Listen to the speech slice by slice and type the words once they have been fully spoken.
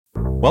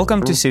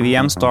Welcome to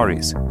CBM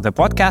Stories, the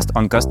podcast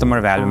on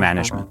customer value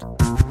management.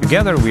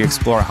 Together, we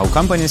explore how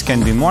companies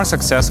can be more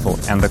successful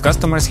and the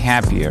customers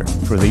happier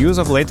through the use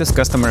of latest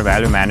customer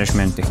value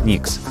management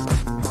techniques.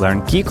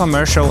 Learn key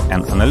commercial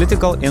and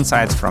analytical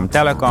insights from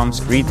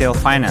telecoms, retail,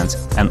 finance,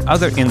 and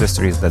other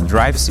industries that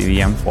drive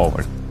CVM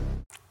forward.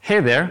 Hey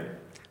there!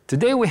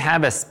 Today we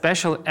have a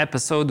special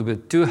episode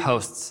with two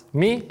hosts,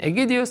 me,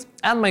 Egidius,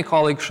 and my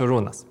colleague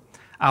Šarūnas.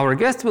 Our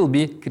guest will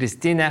be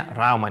Kristina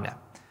Raumanė.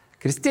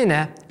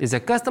 Kristina is a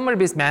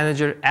customer-based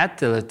manager at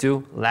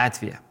Tele2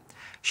 Latvia.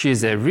 She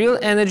is a real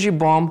energy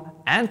bomb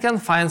and can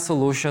find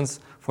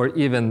solutions for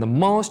even the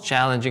most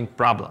challenging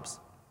problems.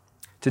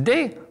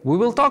 Today, we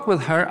will talk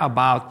with her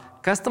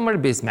about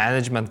customer-based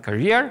management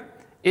career,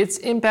 its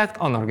impact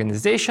on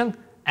organization,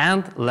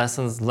 and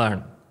lessons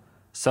learned.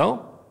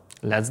 So,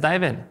 let's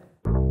dive in.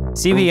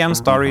 CBM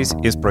Stories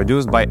is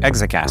produced by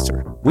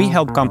Exacaster. We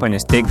help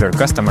companies take their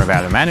customer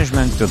value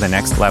management to the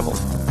next level.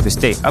 To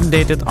stay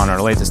updated on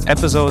our latest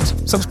episodes,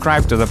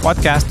 subscribe to the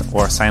podcast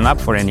or sign up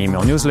for an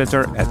email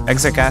newsletter at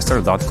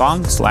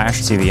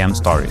exacaster.com/CVM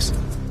Stories.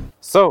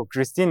 So,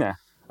 Kristina,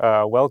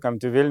 welcome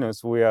to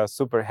Vilnius. We are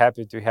super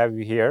happy to have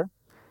you here.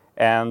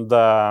 And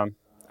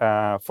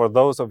for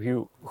those of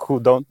you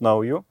who don't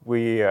know you,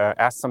 we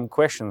asked some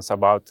questions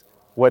about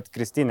what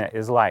Kristina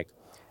is like,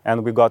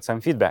 and we got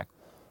some feedback.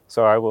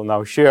 So I will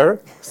now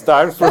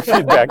start for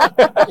feedback.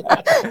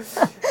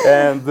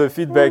 And the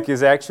feedback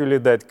is actually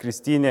that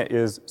Kristina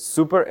is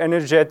super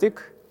energetic,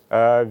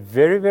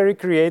 very, very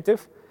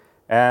creative,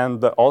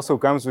 and also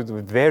comes with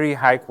very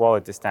high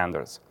quality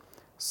standards.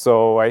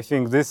 So I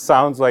think this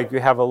sounds like you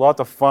have a lot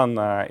of fun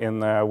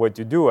in what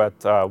you do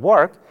at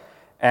work.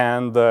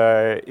 And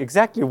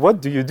exactly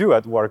what do you do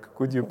at work?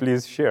 Could you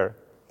please share?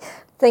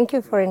 Thank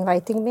you for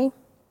inviting me.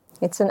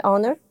 It's an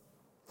honor.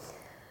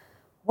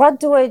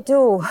 What do I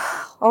do?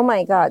 Oh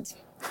my God.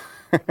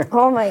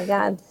 Oh my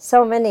God.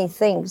 So many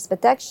things.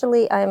 But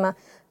actually, I'm a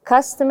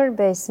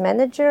customer-based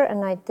manager,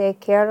 and I take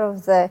care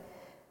of the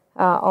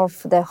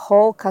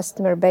whole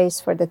customer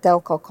base for the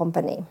telco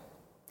company.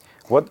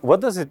 What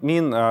does it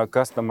mean,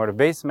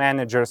 customer-based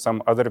manager?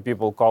 Some other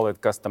people call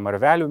it customer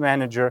value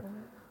manager.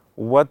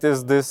 What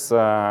is this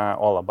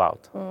all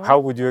about? How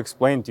would you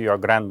explain to your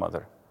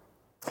grandmother?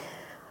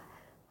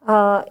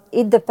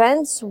 It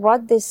depends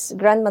what this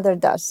grandmother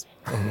does.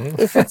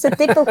 If it's a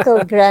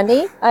typical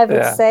granny, I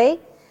would say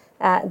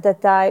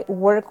that I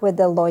work with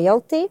the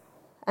loyalty,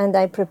 and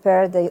I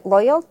prepare the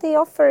loyalty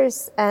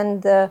offers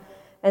and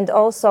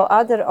also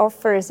other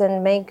offers,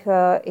 and make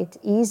it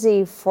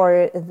easy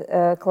for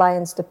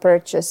clients to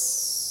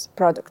purchase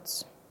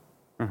products.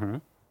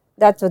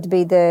 That would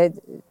be the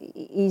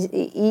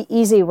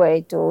easy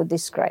way to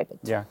describe it.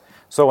 Yeah.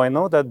 So I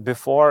know that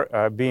before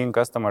being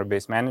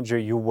customer-based manager,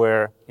 you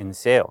were in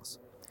sales.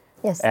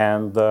 Yes.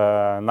 And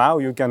now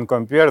you can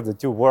compare the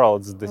two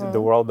worlds,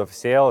 the world of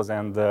sales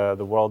and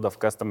the world of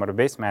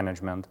customer-based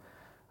management.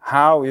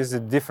 How is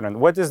it different?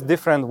 What is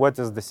different? What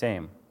is the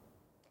same?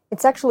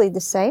 It's actually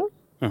the same.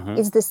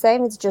 It's the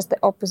same. It's just the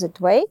opposite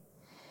way.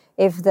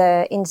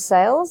 In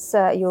sales,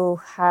 you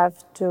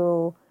have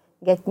to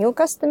get new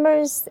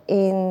customers.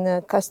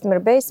 In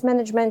customer-based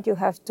management, you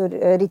have to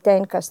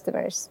retain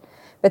customers.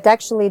 But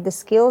actually, the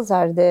skills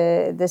are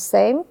the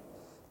same,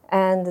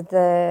 and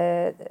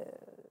the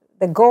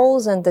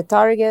goals and the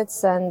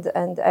targets and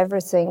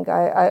everything.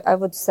 I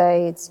would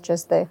say it's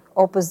just the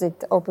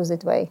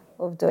opposite way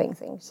of doing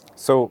things.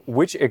 So,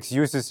 which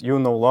excuses you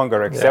no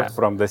longer accept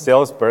from the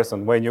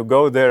salesperson when you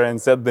go there and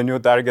set the new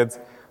targets?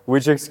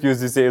 Which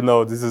excuse you say,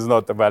 no, this is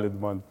not a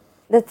valid one?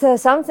 That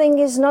something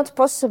is not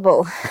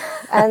possible,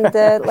 and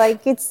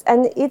it's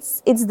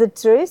the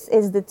truth.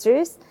 It's the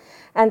truth.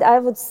 And I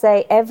would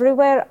say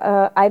everywhere,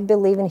 I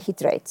believe in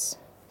hit rates.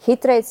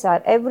 Hit rates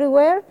are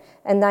everywhere,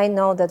 and I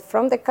know that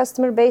from the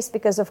customer base,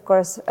 because of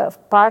course,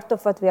 part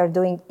of what we are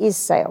doing is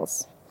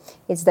sales.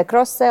 It's the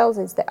cross sales,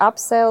 it's the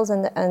upsells,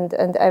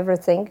 and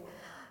everything.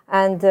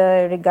 And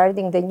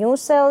regarding the new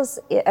sales,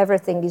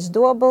 everything is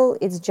doable.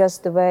 It's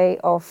just the way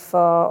of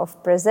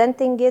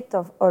presenting it,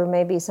 or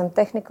maybe some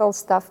technical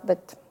stuff,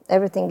 but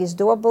everything is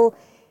doable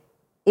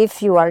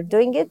if you are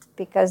doing it,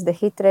 because the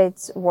hit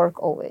rates work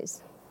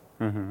always.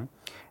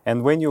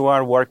 And when you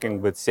are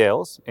working with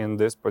sales in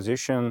this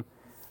position,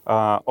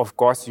 of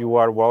course, you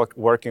are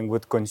working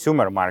with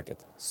consumer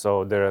market.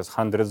 So there's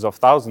hundreds of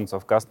thousands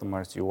of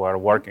customers you are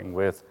working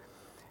with.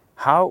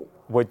 How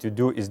what you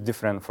do is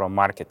different from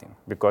marketing?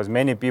 Because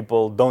many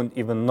people don't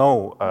even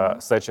know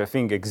such a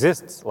thing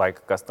exists,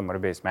 like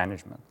customer-based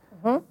management.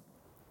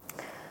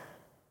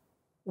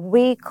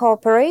 We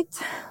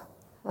cooperate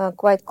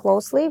quite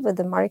closely with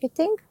the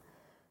marketing.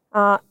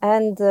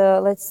 And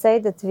let's say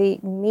that we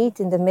meet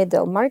in the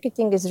middle.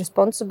 Marketing is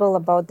responsible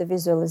about the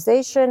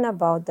visualization,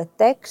 about the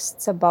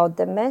texts, about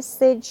the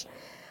message.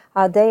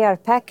 They are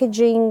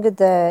packaging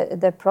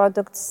the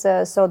products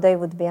so they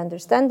would be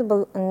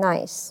understandable and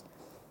nice.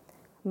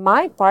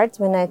 My part,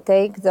 when I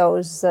take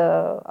those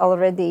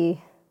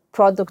already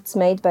products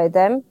made by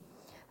them,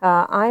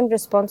 I'm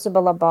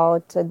responsible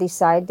about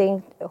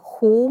deciding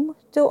whom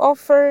to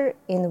offer,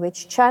 in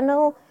which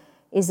channel.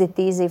 Is it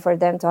easy for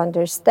them to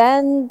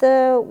understand?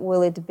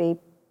 Will it be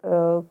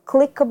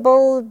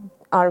clickable?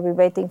 Are we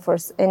waiting for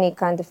any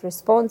kind of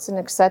response, and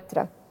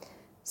etc.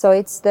 So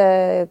it's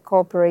the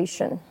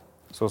cooperation.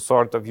 So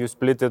sort of you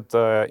split it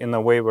in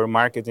a way where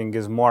marketing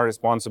is more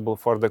responsible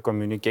for the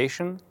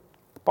communication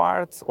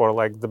part, or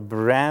like the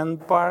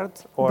brand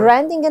part, or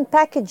Branding and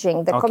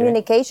packaging, the Okay.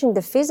 communication,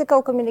 the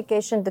physical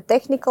communication, the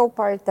technical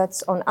part,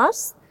 that's on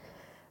us.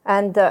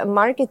 And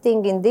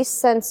marketing in this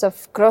sense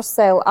of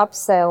cross-sale,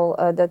 upsell,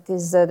 that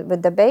is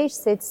with the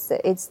base,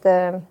 it's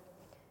the,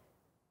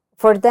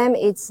 for them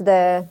it's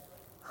the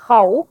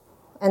how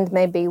and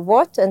maybe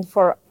what, and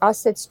for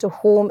us it's to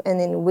whom and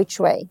in which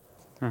way.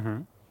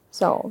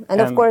 So, and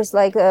of And- course,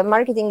 like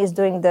marketing is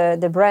doing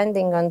the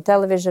branding on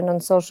television, on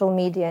social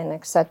media, and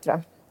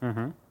etc.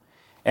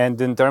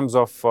 And in terms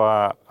of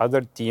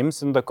other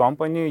teams in the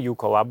company you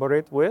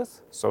collaborate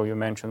with, so you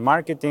mentioned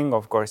marketing,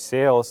 of course,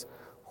 sales.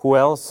 Who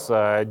else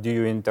do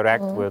you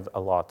interact with a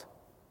lot?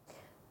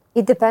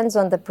 It depends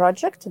on the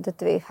project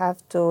that we have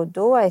to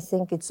do. I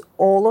think it's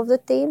all of the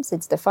teams.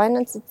 It's the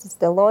finance, it's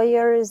the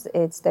lawyers,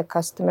 it's the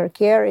customer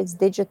care, it's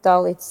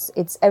digital,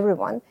 it's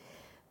everyone.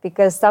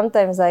 Because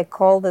sometimes I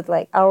call it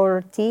like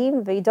our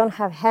team, we don't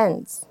have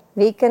hands.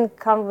 We can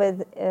come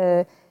with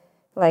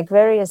like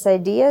various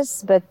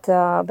ideas, but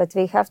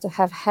we have to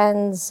have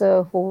hands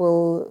who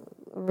will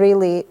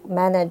really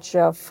manage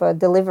of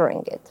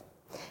delivering it.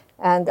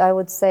 And I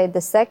would say the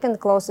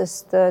second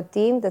closest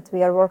team that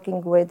we are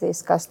working with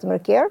is customer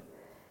care,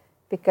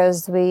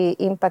 because we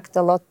impact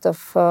a lot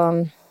of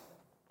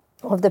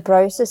the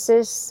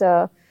processes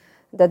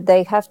that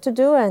they have to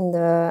do, and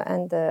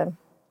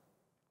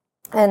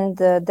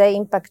they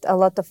impact a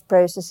lot of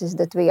processes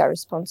that we are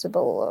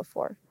responsible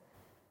for.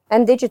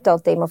 And digital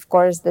team, of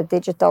course, the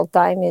digital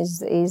time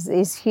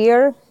is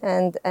here,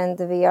 and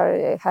we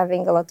are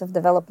having a lot of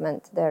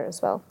development there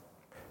as well.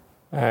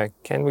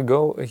 Can we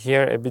go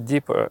here a bit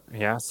deeper?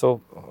 Yeah.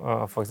 So,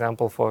 for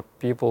example, for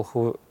people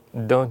who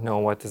don't know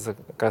what is a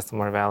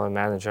customer value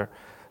manager,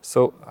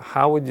 so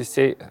how would you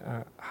say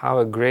how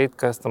a great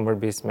customer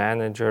base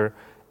manager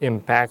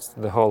impacts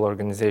the whole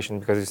organization?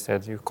 Because you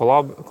said you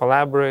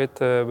collaborate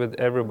with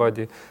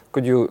everybody.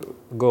 Could you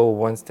go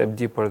one step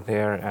deeper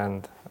there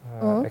and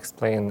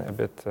explain a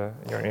bit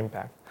your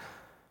impact?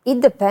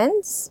 It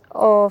depends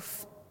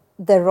of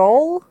the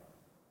role,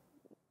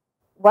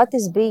 what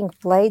is being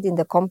played in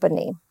the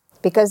company,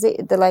 because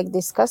like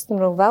this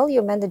customer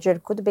value manager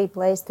could be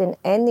placed in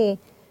any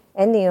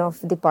of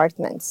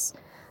departments.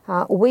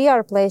 We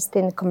are placed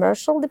in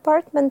commercial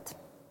department,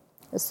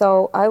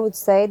 so I would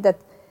say that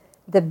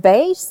the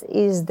base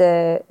is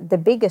the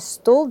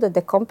biggest tool that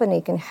the company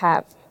can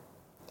have.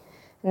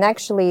 And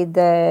actually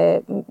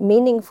the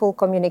meaningful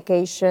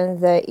communication,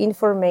 the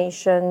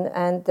information,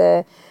 and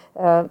the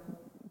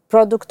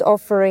product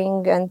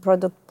offering and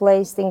product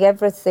placing,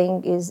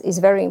 everything is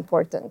very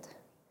important.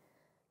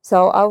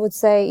 So I would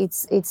say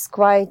it's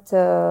quite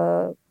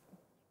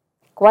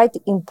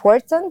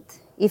important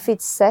if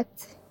it's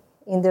set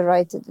in the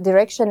right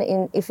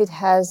direction, if it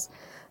has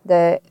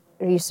the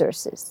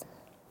resources.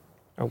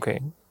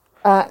 Okay.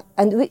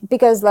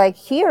 Because like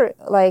here,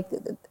 like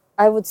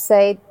I would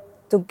say,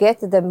 to get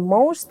the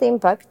most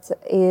impact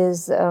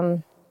is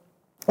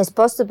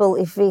possible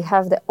if we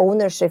have the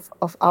ownership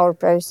of our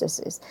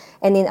processes.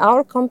 And in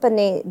our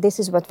company, this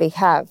is what we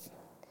have.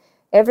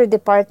 Every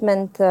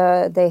department,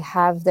 they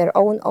have their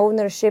own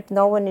ownership.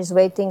 No one is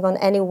waiting on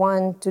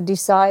anyone to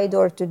decide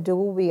or to do.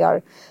 We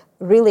are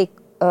really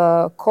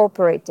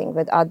cooperating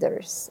with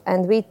others.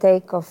 And we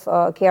take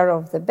care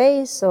of the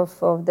base, of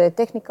the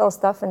technical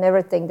stuff and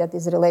everything that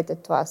is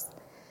related to us.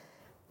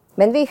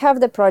 When we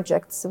have the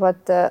projects,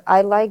 what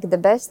I like the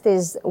best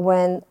is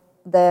when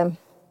the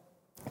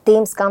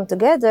teams come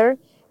together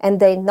and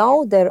they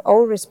know their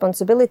own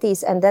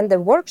responsibilities, and then the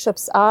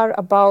workshops are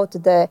about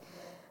the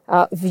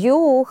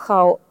view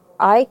how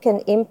I can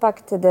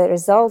impact the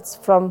results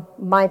from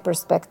my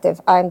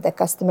perspective. I'm the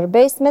customer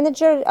base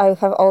manager. I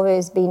have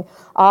always been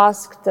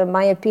asked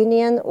my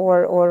opinion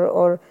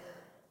or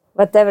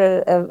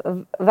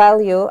whatever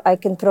value I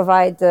can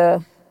provide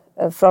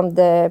from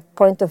the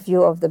point of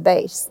view of the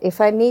base. If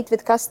I meet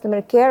with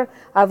customer care,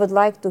 I would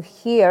like to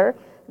hear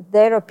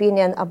their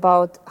opinion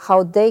about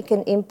how they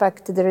can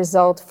impact the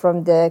result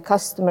from the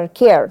customer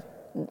care,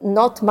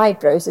 not my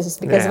processes.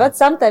 Because what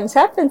sometimes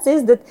happens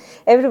is that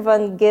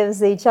everyone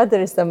gives each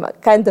other some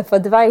kind of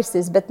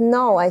advices. But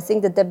no, I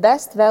think that the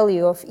best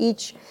value of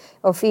each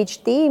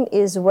team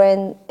is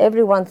when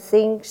everyone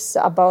thinks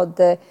about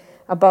the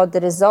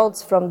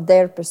results from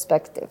their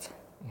perspective.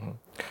 Mm-hmm.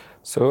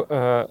 So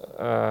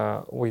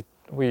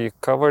we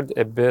covered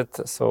a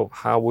bit. So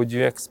how would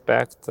you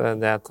expect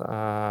that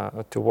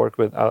to work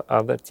with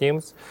other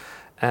teams?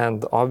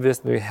 And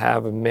obviously we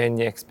have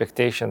many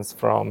expectations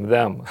from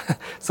them.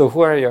 So who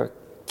are your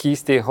key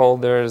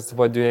stakeholders?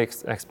 What do you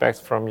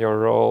expect from your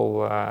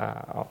role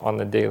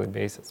on a daily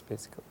basis,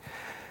 basically?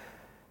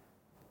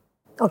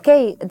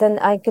 Okay, then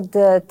I could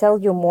tell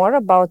you more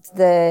about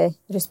the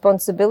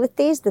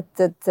responsibilities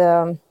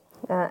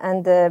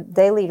and the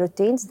daily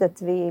routines that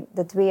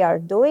we are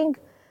doing.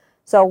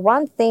 So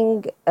one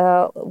thing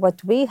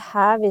what we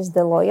have is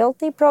the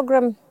loyalty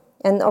program,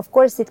 and of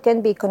course it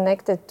can be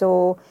connected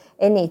to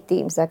any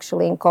teams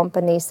actually in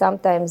companies.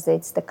 Sometimes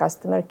it's the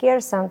customer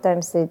care,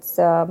 sometimes it's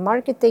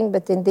marketing,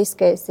 but in this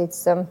case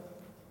it's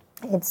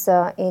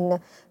in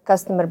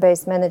customer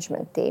base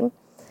management team.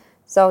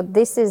 So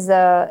this is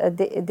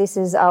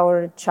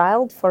our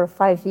child for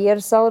 5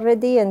 years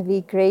already, and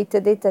we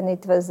created it, and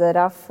it was a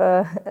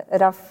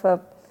rough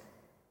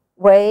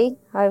way,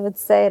 I would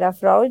say,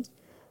 rough road,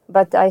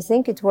 but I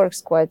think it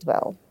works quite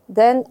well.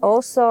 Then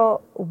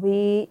also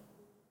we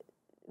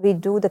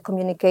do the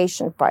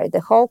communication part.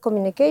 The whole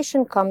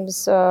communication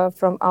comes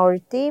from our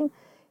team.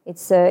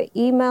 It's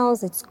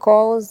emails, it's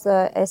calls,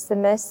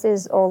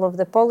 SMSs, all of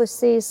the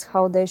policies,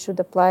 how they should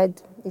apply.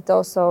 It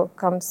also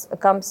comes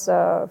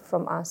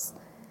from us.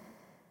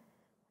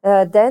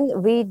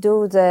 Then we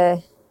do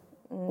the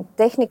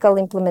technical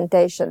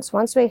implementations.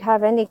 Once we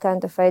have any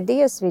kind of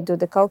ideas, we do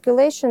the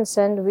calculations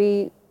and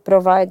we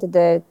provide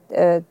the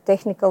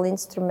technical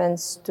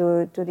instruments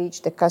to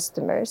reach the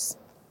customers.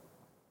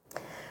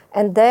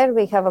 And there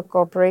we have a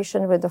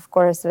cooperation with, of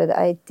course, with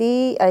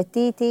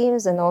IT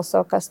teams and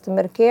also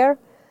customer care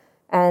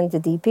and the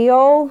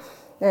DPO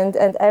and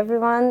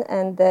everyone.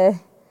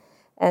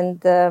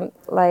 And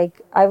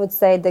like I would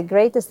say, the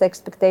greatest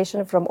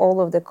expectation from all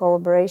of the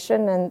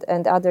collaboration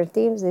and other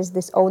teams is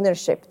this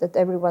ownership, that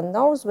everyone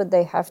knows what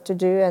they have to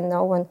do and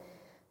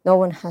no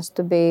one has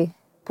to be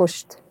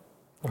pushed.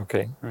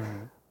 Okay.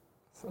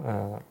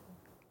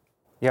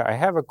 Yeah, I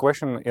have a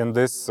question in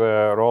this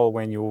role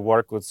when you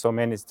work with so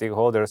many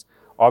stakeholders.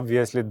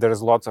 Obviously,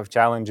 there's lots of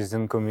challenges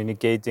in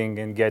communicating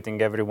and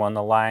getting everyone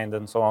aligned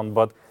and so on,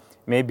 but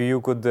maybe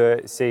you could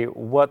say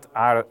what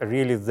are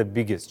really the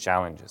biggest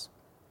challenges?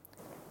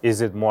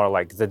 Is it more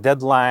like the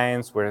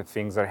deadlines where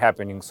things are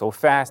happening so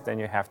fast and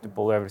you have to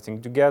pull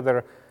everything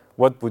together?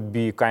 What would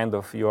be kind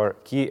of your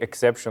key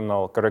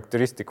exceptional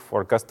characteristic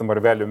for customer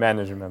value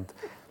management?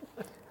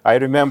 I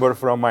remember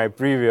from my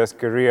previous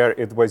career,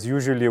 it was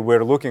usually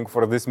we're looking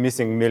for this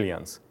missing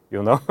millions,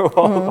 you know,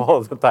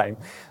 all the time.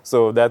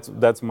 So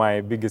that's my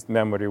biggest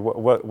memory.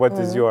 What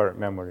is your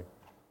memory?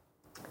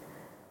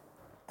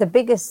 The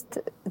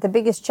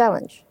biggest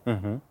challenge.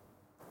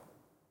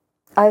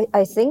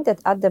 I think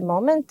that at the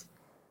moment,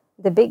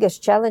 the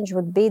biggest challenge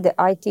would be the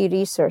IT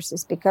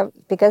resources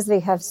because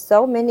we have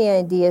so many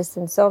ideas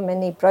and so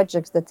many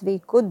projects that we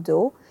could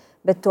do,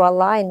 but to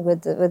align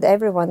with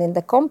everyone in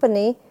the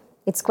company,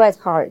 it's quite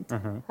hard.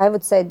 I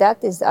would say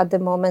that is at the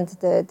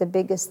moment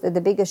the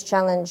biggest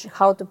challenge,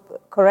 how to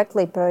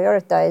correctly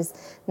prioritize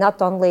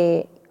not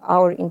only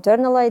our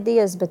internal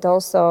ideas, but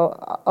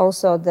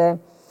also the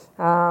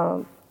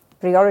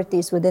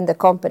priorities within the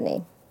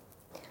company.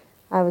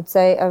 I would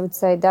say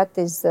that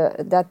is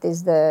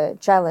the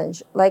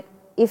challenge. Like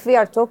if we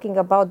are talking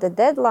about the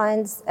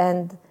deadlines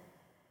and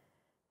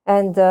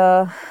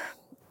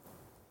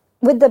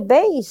with the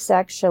base,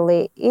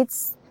 actually,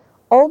 it's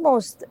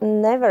almost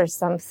never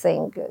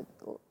something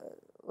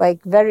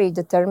like very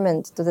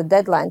determined to the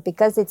deadline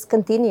because it's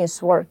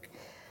continuous work.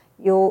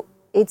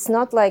 It's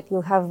not like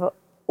you have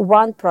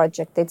one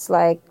project. It's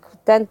like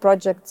 10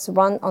 projects,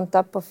 one on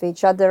top of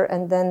each other,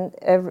 and then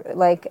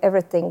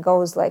everything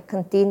goes like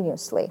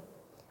continuously.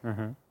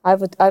 I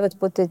would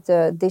put it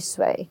this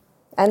way.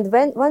 And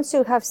once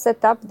you have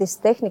set up this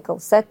technical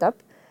setup,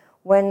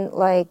 when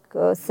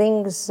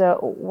things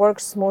work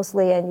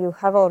smoothly and you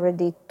have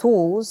already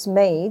tools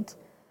made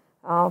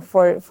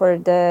for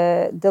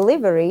the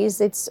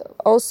deliveries, it's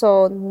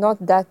also not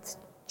that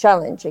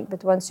challenging.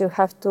 But once you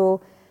have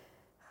to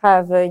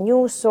have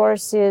new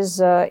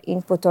sources,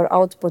 input or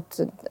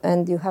output,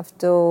 and you have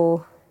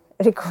to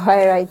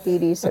require IT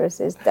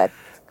resources, that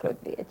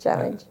could be a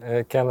challenge.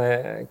 Can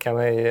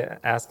I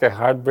ask a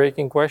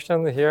heartbreaking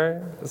question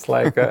here? It's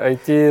like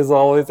IT is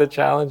always a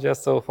challenge.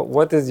 So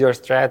what is your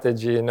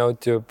strategy,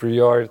 to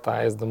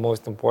prioritize the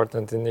most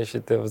important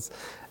initiatives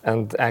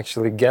and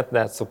actually get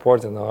that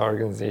support in our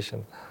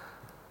organization?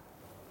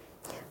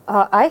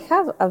 I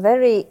have a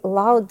very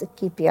loud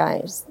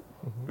KPIs.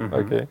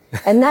 Okay.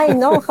 And I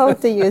know how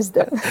to use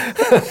them.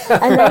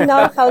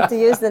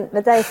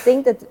 But I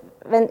think that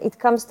when it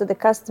comes to the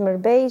customer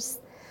base,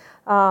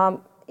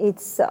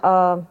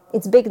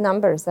 it's big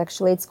numbers.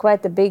 Actually, it's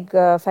quite a big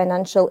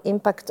financial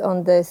impact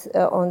on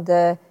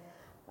the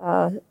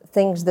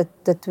things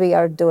that we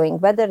are doing.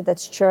 Whether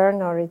that's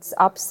churn or it's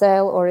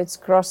upsell or it's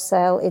cross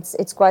sell,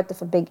 it's quite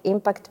of a big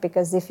impact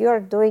because if you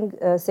are doing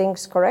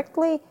things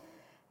correctly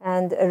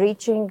and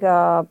reaching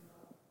a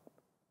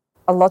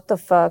lot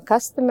of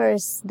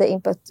customers, the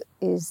impact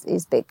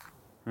is big.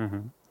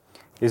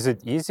 Is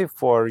it easy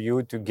for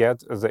you to get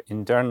the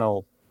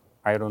internal,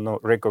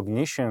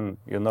 recognition,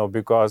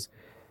 because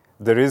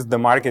there is the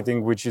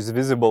marketing which is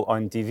visible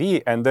on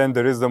TV, and then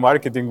there is the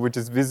marketing which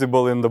is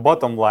visible in the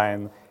bottom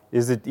line.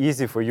 Is it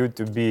easy for you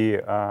to be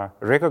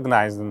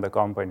recognized in the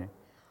company?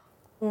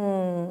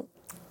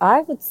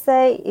 I would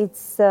say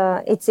it's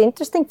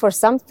interesting for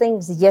some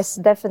things. Yes,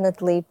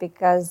 definitely,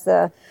 because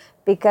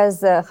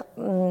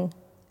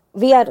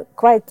we are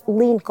quite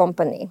lean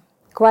company,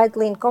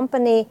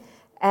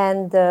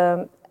 and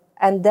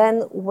and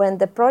then when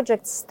the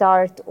projects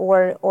start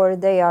or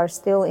they are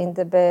still in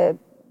the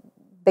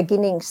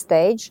beginning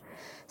stage,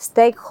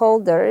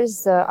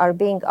 stakeholders are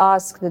being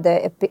asked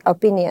the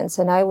opinions,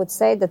 and I would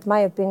say that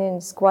my opinion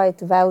is quite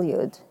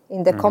valued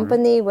in the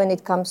company when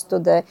it comes to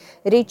the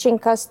reaching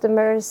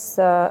customers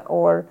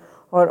or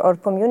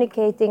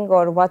communicating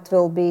or what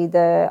will be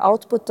the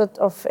output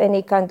of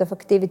any kind of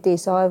activity.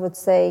 So I would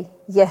say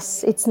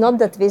yes, it's not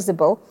that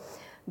visible,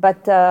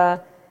 but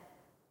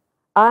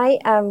I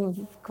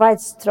am quite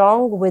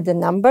strong with the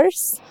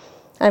numbers.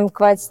 I'm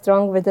quite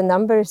strong with the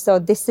numbers, so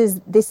this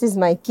is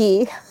my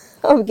key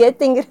of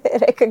getting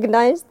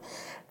recognized,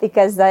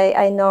 because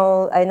I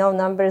know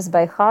numbers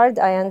by heart.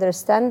 I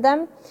understand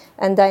them,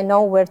 and I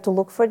know where to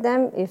look for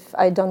them if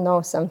I don't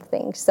know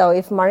something. So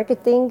if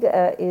marketing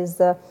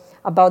is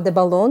about the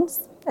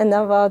balloons and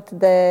about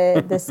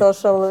the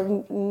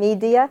social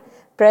media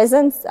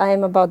presence, I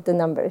am about the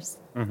numbers.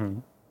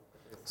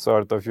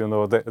 Sort of,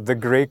 the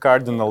gray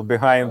cardinal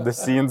behind the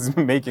scenes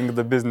making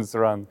the business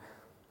run.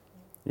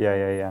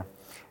 Yeah.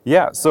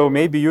 Yeah, so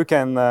maybe you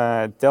can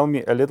tell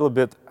me a little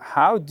bit,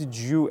 how did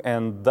you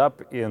end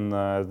up in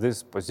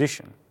this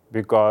position?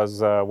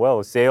 Because,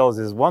 well, sales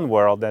is one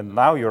world, and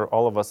now you're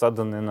all of a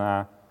sudden in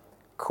a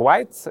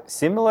quite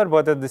similar,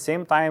 but at the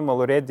same time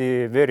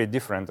already very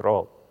different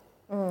role.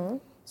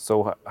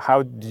 So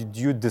how did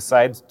you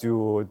decide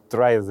to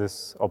try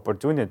this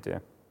opportunity?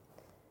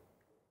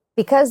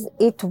 Because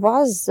it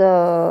was,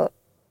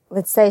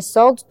 let's say,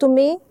 sold to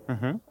me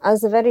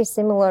as very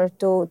similar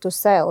to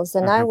sales.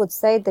 And I would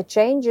say the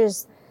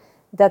changes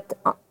that,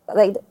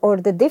 or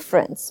the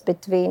difference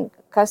between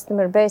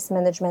customer base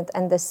management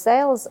and the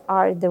sales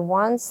are the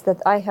ones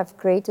that I have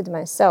created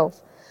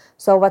myself.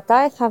 So what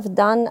I have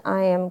done,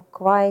 I am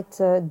quite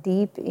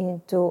deep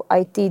into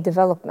IT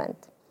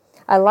development.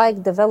 I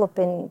like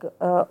developing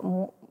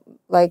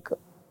like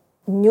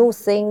new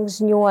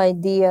things, new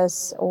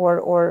ideas,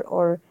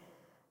 or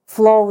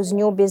flows,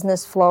 new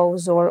business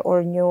flows,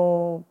 or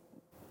new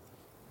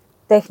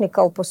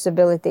technical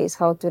possibilities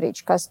how to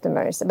reach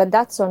customers. But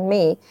that's on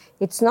me.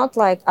 It's not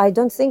like, I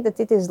don't think that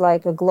it is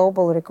like a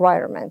global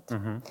requirement.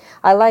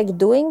 I like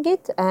doing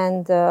it,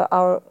 and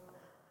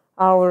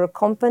our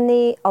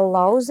company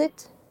allows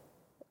it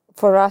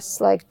for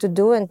us like to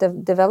do and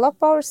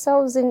develop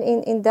ourselves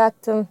in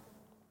that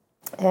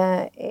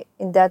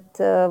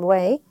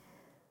way.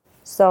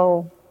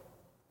 So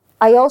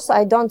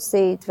I don't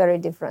see it very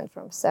different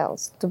from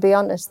sales, to be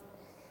honest.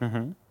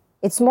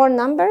 It's more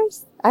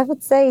numbers. I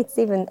would say it's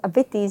even a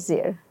bit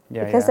easier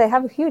because I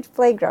have a huge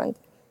playground.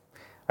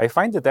 I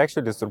find it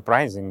actually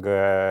surprising.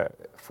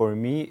 For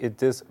me,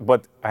 it is,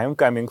 but I am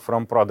coming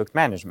from product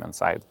management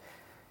side.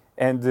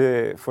 And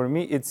for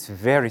me, it's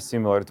very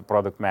similar to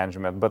product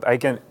management, but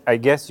I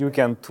guess you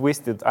can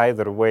twist it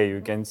either way.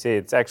 You can say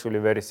it's actually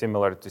very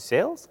similar to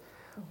sales,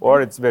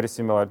 or it's very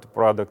similar to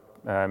product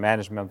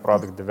management,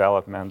 product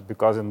development,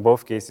 because in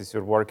both cases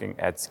you're working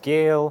at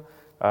scale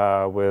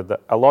with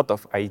a lot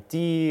of IT,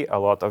 a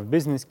lot of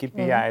business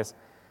KPIs.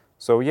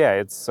 So yeah,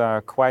 it's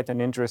quite an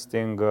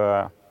interesting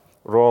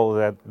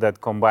role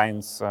that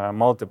combines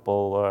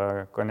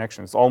multiple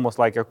connections, almost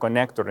like a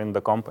connector in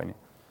the company.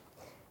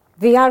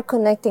 We are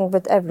connecting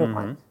with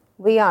everyone.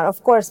 We are,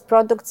 of course,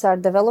 products are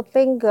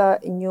developing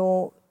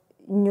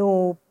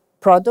new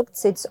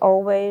products. It's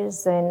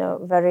always in a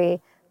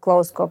very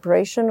close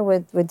cooperation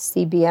with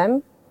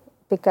CBM,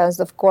 because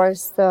of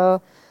course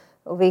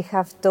we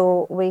have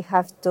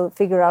to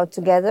figure out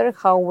together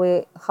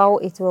how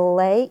it will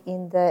lay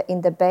in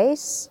the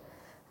base,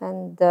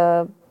 and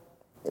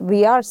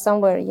we are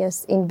somewhere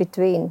in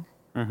between.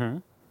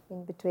 In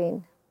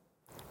between.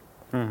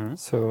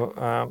 So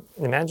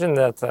imagine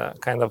that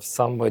kind of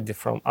somebody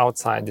from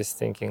outside is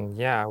thinking,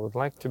 yeah, I would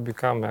like to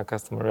become a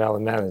customer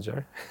rally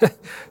manager.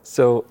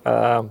 So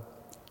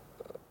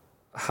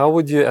how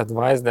would you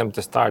advise them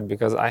to start?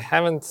 Because I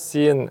haven't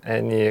seen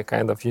any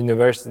kind of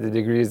university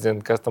degrees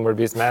in customer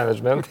base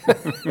management.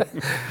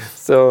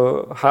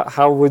 So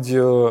how would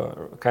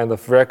you kind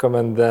of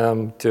recommend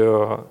them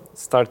to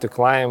start to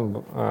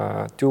climb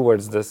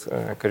towards this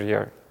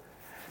career?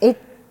 It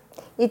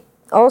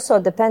also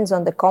depends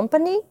on the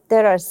company.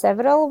 There are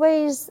several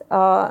ways.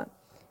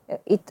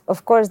 It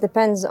of course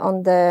depends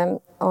on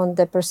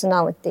the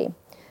personality.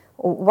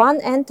 One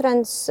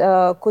entrance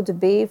could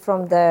be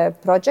from the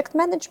project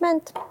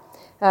management.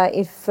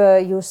 If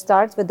you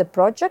start with the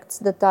projects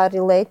that are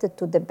related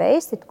to the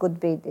base, it could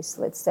be this,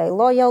 let's say,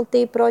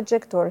 loyalty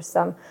project or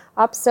some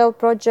upsell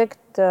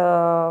project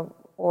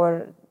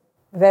or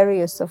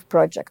various of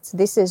projects.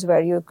 This is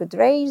where you could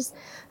raise,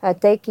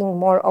 taking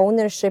more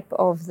ownership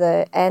of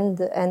the end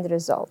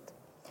result.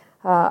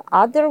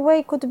 Other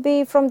way could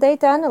be from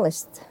data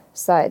analyst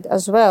side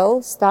as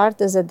well.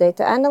 Start as a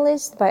data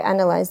analyst by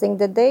analyzing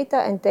the data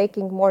and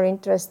taking more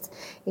interest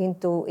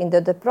into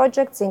the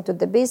projects, into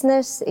the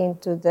business,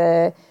 into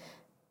the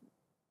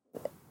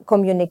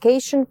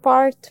communication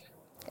part,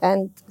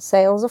 and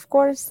sales, of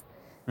course.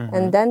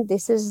 And then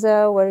this is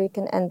where you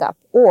can end up.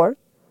 Or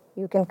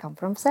you can come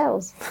from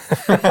sales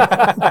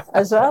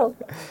as well.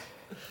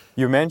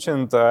 You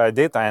mentioned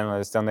data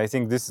analyst, and I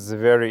think this is a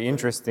very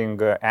interesting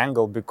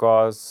angle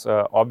because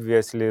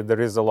obviously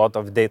there is a lot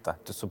of data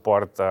to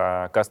support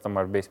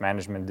customer-based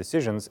management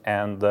decisions.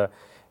 And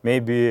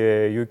maybe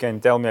you can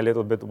tell me a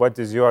little bit, what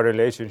is your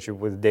relationship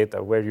with data?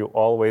 Were you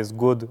always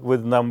good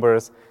with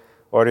numbers?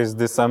 Or is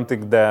this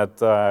something that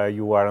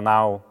you are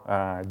now,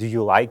 do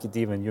you like it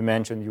even? You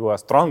mentioned you are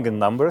strong in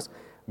numbers,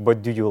 but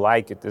do you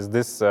like it? Is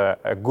this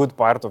a good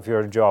part of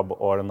your job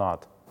or not?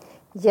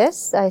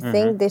 Yes, I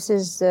think this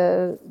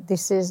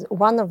is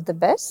one of the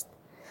best.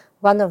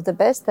 One of the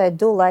best. I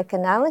do like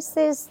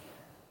analysis.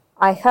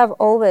 I have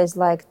always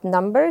liked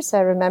numbers.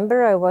 I remember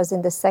I was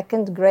in the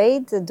 2nd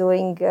grade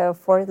doing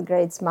 4th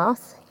grade's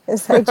math.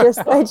 I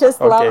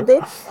just loved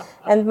it.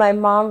 And my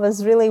mom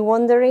was really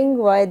wondering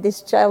why this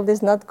child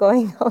is not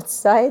going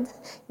outside.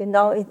 You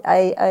know,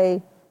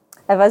 I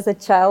was a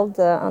child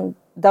on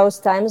those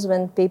times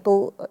when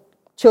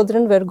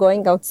children were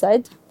going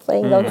outside,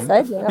 playing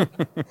outside, you know.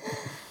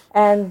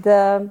 And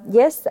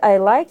yes, I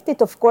liked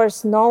it. Of course,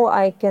 now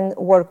I can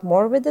work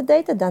more with the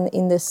data than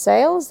in the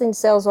sales. In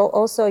sales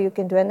also you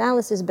can do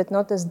analysis, but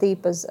not as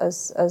deep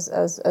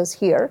as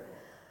here.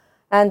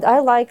 And I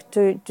like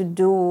to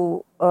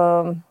do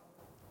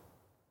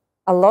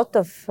a lot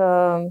of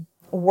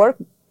work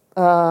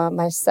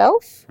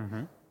myself.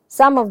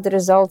 Some of the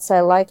results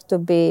I like to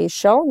be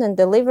shown and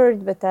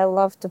delivered, but I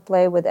love to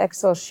play with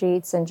Excel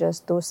sheets and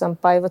just do some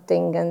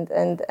pivoting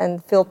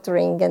and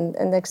filtering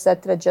and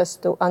etc.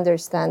 just to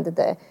understand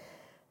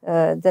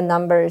the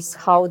numbers,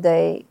 how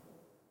they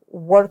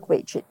work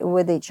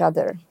with each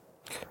other.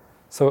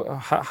 So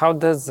how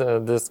does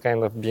this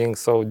kind of being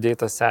so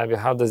data savvy,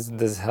 how does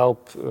this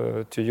help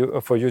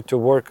for you to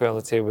work,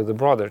 let's say, with a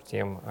broader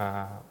team?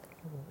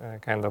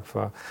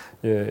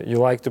 You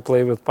like to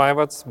play with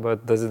pivots,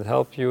 but does it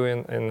help you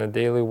in the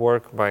daily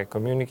work by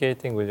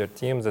communicating with your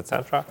teams,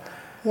 etc.?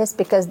 Yes,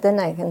 because then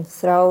I can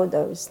throw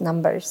those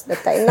numbers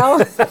that I know.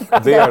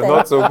 They are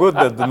not so good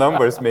at the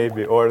numbers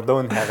maybe, or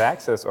don't have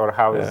access, or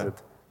how is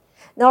it?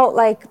 No,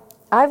 like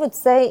I would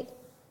say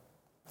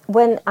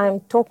when I'm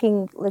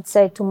talking, let's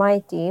say, to my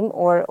team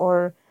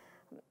or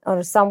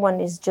someone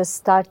is just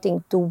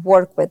starting to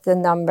work with the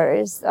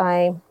numbers,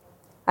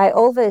 I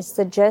always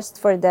suggest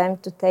for them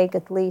to take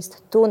at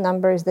least 2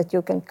 numbers that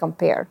you can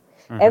compare.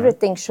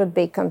 Everything should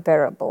be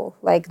comparable.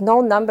 Like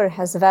no number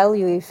has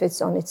value if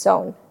it's on its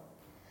own.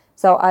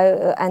 So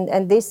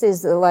and this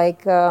is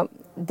like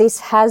this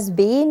has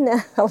been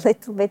a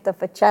little bit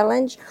of a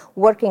challenge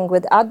working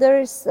with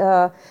others,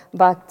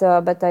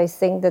 but I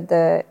think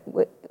that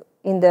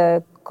in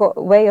the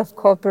way of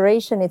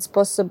cooperation, it's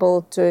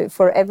possible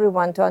for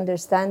everyone to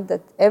understand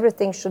that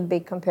everything should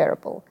be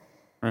comparable.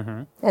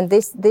 And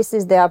this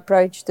is the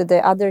approach to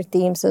the other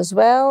teams as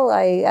well.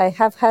 I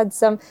have had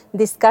some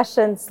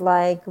discussions,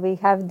 like we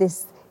have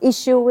this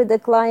issue with the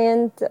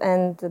client,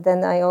 and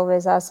then I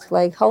always ask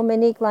like how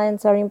many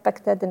clients are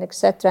impacted and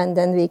etc. And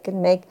then we can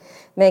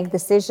make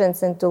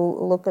decisions and to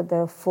look at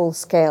the full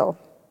scale.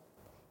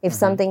 If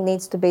something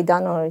needs to be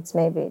done, or it's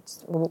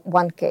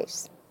one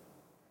case.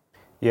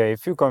 Yeah,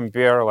 if you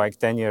compare like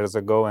 10 years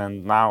ago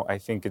and now, I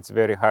think it's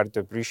very hard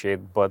to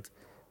appreciate, but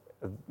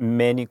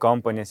many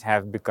companies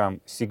have become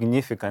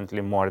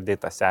significantly more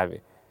data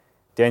savvy.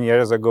 10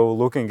 years ago,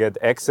 looking at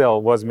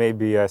Excel was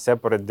maybe a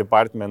separate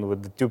department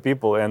with 2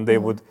 people, and they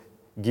would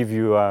give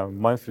you a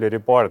monthly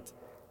report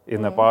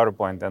in a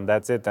PowerPoint, and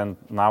that's it. And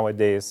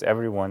nowadays,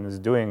 everyone is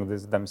doing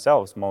this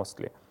themselves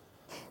mostly.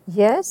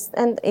 Yes,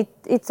 and it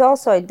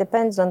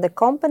depends on the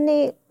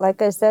company.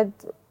 Like I said,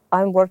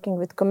 I'm working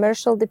with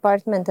commercial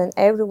department, and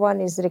everyone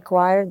is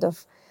required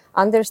of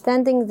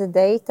understanding the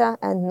data,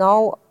 and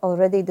now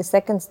already the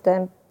second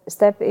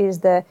step is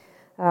the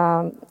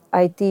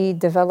IT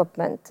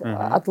development,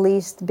 at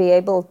least be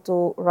able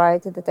to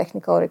write the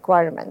technical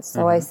requirements.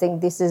 So I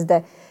think this is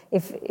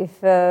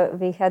if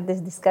we had this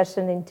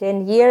discussion in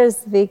 10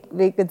 years,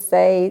 we could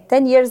say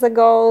 10 years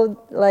ago,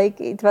 like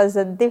it was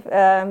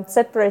a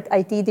separate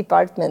IT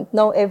department.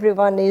 Now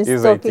everyone is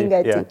talking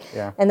IT.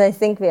 Yeah. And I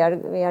think we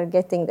are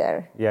getting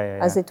there,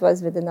 as it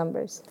was with the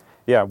numbers.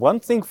 Yeah, one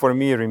thing for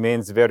me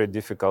remains very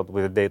difficult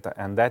with data,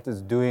 and that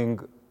is doing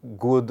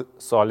good,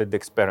 solid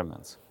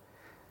experiments.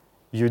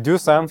 You do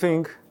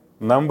something,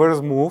 numbers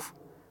move,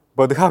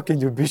 but how can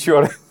you be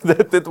sure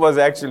that it was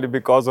actually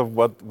because of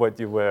what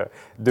you were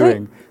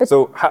doing?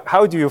 So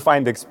how do you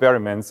find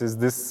experiments? Is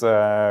this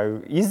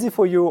easy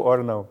for you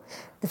or no?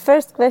 The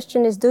first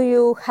question is, do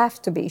you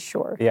have to be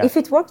sure? Yeah. If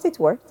it worked, it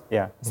worked.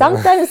 Yeah.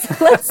 Sometimes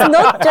let's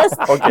not just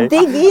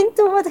dig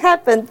into what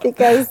happened,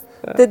 because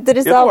the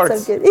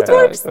results are good. It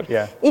works.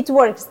 Yeah. It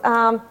works.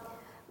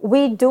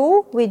 We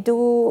do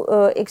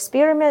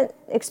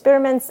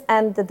experiments,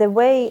 and the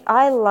way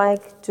I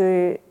like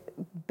to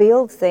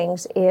build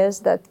things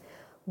is that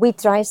we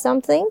try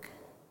something.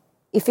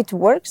 If it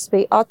works,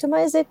 we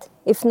automate it.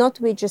 If not,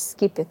 we just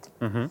skip it.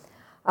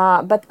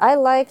 But I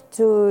like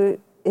to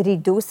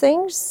redo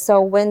things.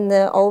 So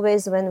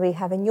always when we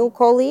have a new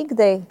colleague,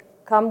 they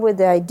come with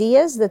the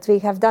ideas that we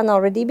have done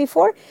already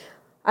before.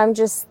 I'm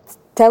just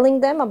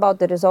telling them about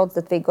the results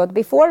that we got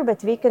before,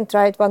 but we can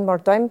try it one more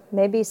time.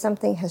 Maybe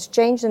something has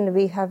changed and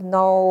we have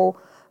no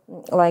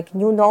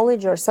new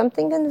knowledge or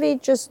something, and we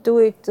just do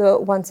it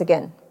once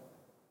again.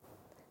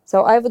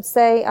 So I would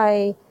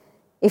say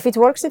if it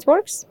works, it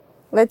works.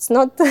 Let's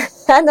not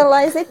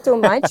analyze it too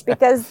much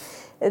because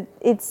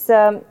it's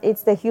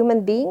the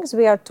human beings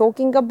we are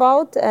talking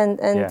about, and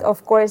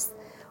of course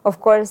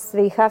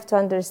we have to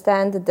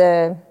understand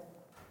the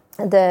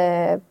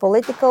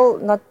political,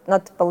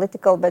 not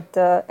political, but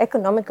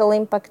economical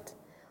impact,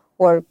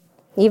 or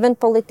even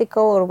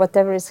political, or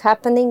whatever is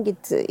happening.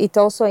 It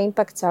also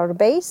impacts our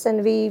base,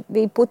 and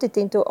we put it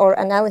into our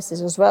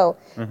analysis as well.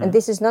 And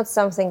this is not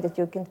something that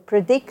you can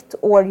predict,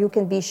 or you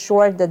can be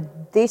sure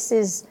that this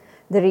is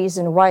the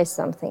reason why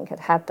something had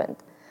happened.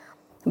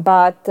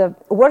 But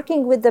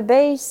working with the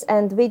base,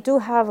 and we do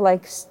have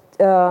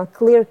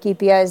clear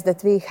KPIs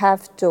that we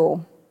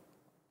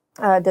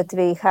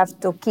have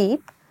to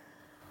keep,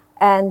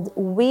 and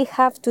we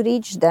have to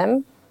reach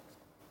them,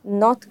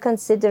 not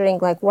considering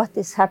what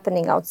is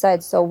happening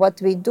outside. So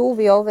what we do,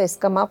 we always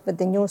come up with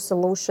the new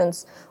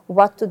solutions,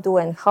 what to do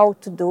and how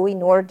to do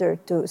in order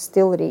to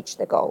still reach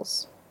the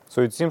goals.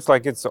 So it seems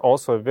like it's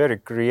also a very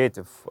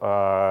creative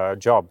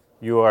job.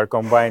 You are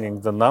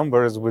combining the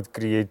numbers with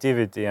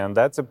creativity, and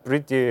that's a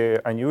pretty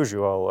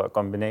unusual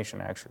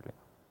combination, actually.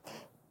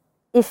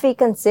 If we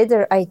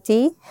consider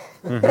IT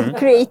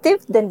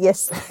creative, then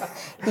yes.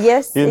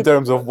 Yes. In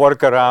terms of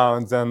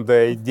workarounds and the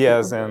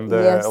ideas and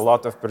yes. A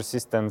lot of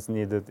persistence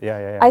needed.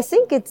 Yeah. I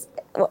think it's,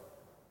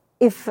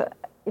 if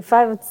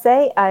I would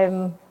say,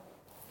 I'm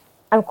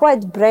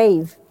quite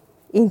brave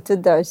into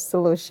those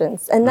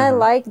solutions. And I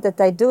like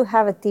that I do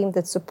have a team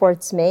that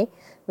supports me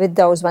with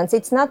those ones.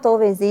 It's not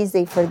always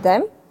easy for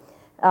them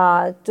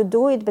to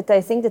do it, but I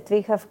think that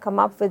we have come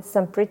up with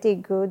some pretty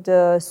good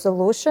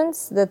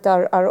solutions that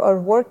are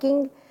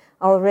working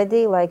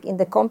already, in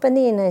the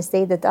company. And I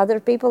say that other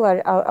people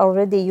are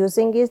already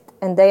using it,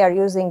 and they are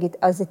using it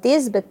as it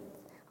is. But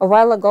a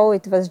while ago,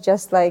 it was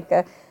just like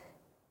a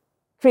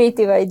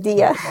creative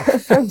idea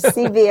from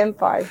CBM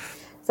part.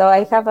 So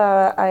I have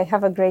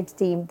a great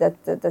team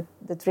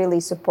that really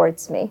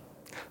supports me.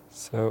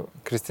 So,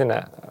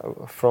 Christina,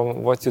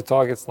 from what you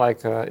talk, it's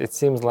it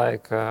seems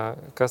like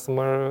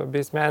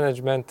customer-based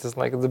management is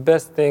the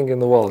best thing in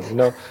the world.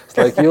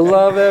 It's you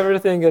love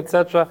everything,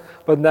 etc.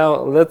 But now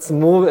let's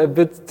move a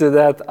bit to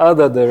that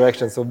other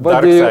direction. So,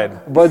 what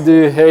do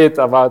you hate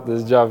about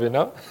this job?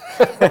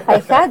 I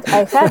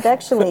had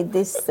actually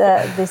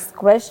this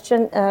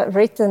question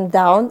written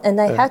down, and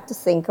I had to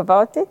think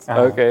about it.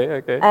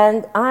 Okay.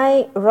 And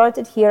I wrote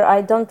it here.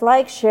 I don't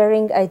like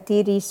sharing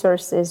IT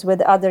resources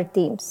with other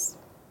teams.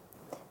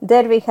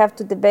 There we have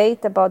to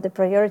debate about the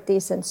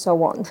priorities and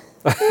so on.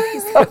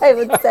 So I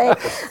would say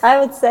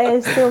I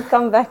still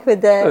come back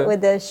with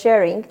the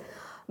sharing.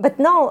 But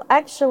no,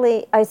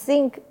 actually, I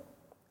think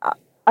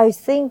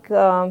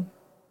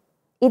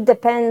it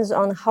depends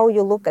on how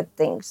you look at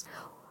things.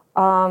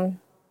 One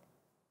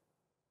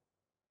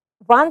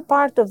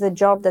part of the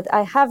job that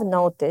I have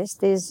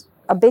noticed is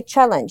a bit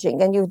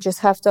challenging, and you just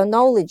have to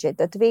acknowledge it,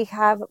 that we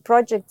have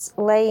projects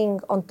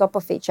laying on top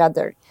of each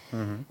other.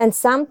 And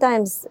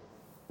sometimes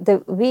the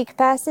week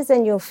passes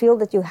and you feel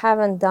that you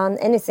haven't done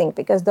anything,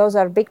 because those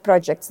are big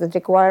projects that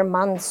require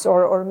months,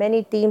 or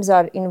many teams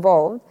are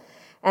involved.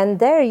 And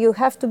there you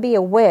have to be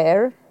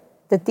aware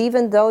that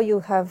even though you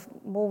have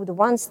moved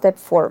one step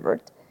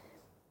forward,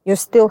 you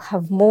still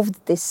have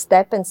moved this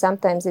step, and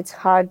sometimes it's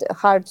hard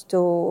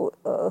to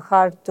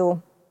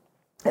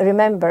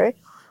remember.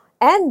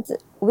 And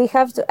we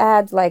have to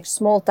add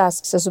small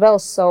tasks as well,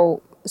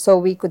 so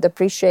we could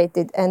appreciate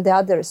it and the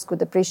others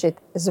could appreciate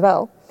as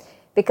well,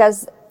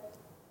 because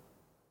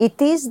it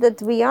is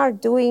that we are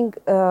doing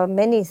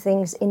many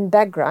things in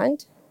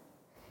background,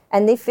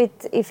 and if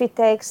it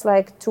takes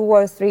 2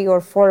 or 3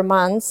 or 4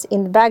 months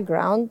in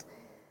background,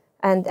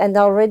 and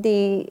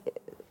already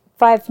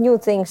 5 new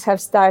things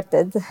have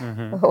started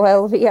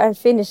while we are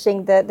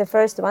finishing the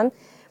first one,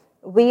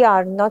 we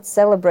are not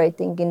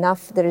celebrating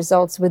enough the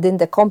results within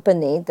the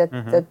company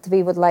that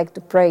we would like to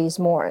praise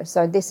more.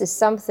 So this is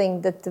something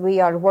that we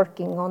are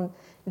working on.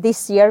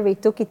 This year we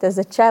took it as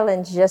a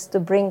challenge just to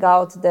bring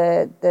out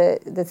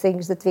the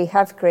things that we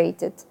have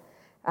created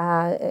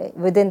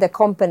within the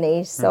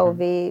company, so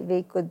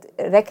we could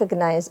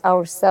recognize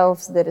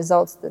ourselves the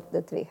results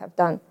that we have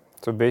done.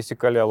 So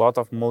basically a lot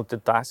of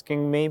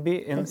multitasking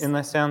maybe in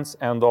a sense,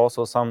 and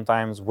also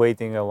sometimes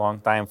waiting a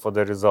long time for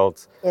the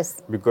results.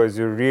 Yes. Because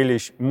you're really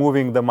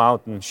moving the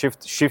mountain,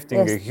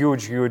 shifting a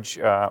huge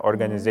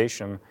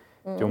organization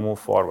to move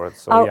forward.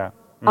 So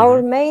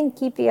our main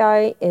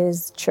KPI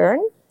is churn.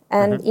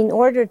 And in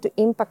order to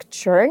impact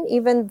churn,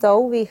 even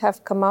though we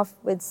have come up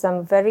with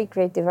some very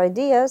creative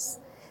ideas,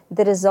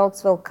 the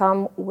results will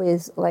come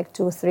with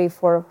 2, 3,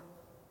 4,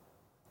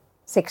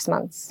 6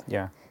 months.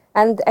 Yeah.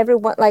 And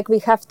everyone, we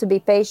have to be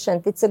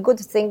patient. It's a good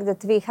thing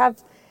that we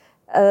have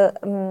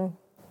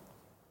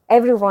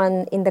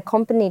everyone in the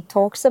company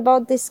talks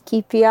about this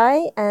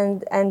KPI,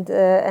 and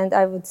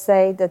I would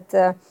say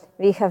that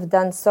we have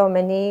done so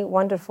many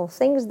wonderful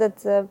things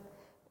that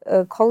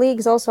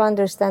colleagues also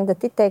understand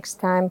that it takes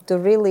time to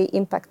really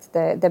impact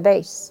the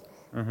base.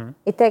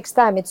 It takes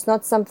time. It's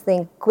not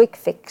something quick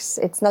fix.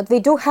 It's not. We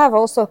do have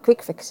also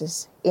quick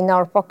fixes in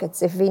our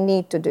pockets if we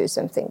need to do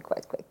something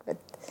quite quick. But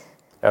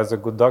as a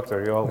good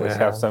doctor, you always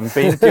have some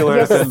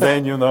painkillers and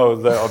then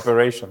the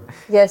operation.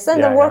 Yes,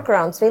 and the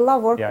workarounds. We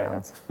love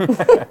workarounds.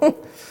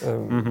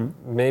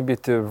 Maybe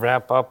to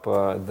wrap up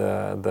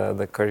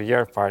the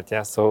career part,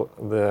 so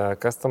the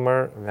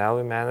customer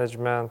value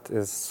management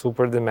is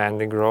super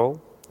demanding role.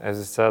 As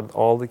you said,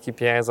 all the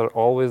KPIs are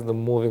always the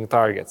moving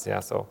targets,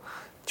 so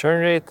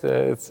churn rate,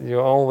 you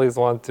always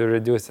want to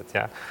reduce it,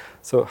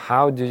 So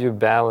how do you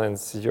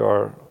balance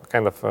your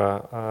kind of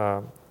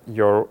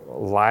your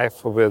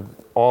life with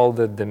all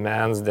the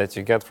demands that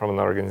you get from an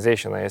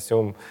organization? I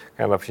assume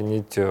kind of you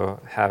need to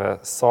have a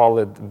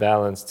solid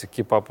balance to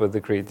keep up with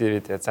the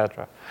creativity,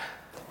 etc.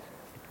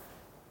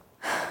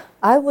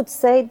 I would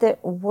say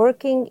that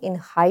working in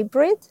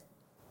hybrid,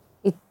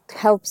 it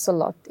helps a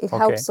lot. It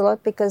helps a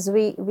lot because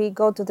we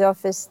go to the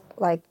office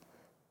like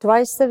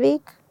twice a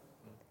week,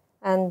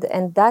 and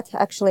that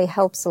actually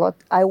helps a lot.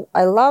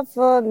 I love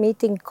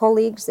meeting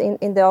colleagues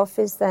in the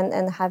office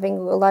and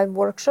having live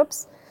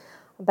workshops,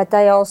 but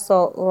I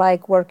also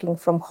like working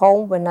from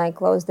home when I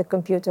close the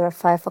computer at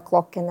 5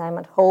 o'clock and I'm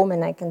at home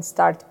and I can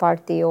start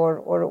party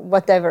or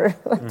whatever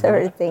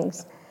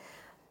things.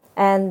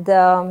 And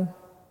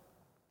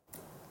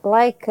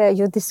like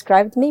you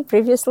described me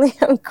previously,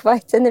 I'm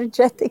quite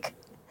energetic.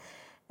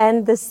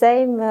 And the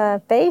same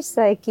pace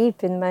I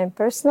keep in my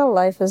personal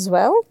life as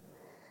well.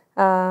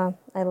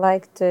 I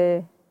like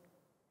to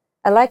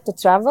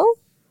travel.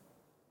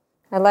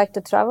 I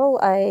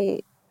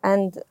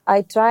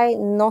try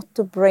not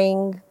to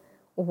bring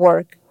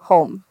work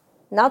home.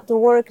 Not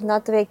work,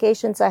 not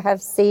vacations. I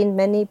have seen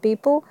many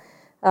people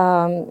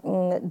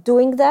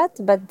doing that,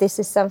 but this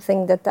is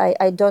something that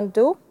I don't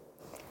do.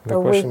 The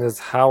question is,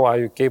 how are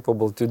you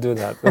capable to do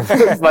that?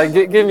 It's like,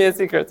 give me a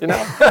secret,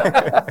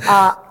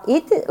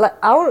 Like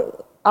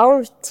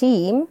our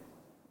team,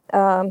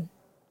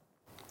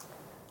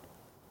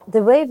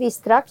 the way we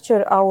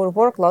structure our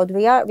workload,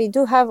 we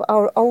do have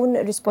our own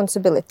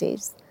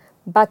responsibilities,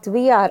 but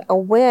we are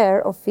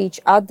aware of each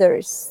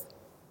other's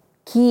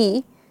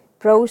key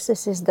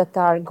processes that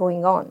are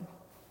going on.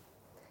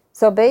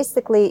 So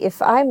basically,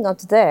 if I'm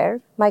not there,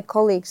 my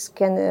colleagues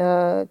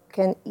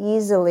can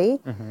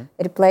easily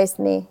replace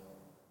me.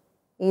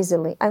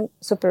 Easily, I'm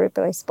super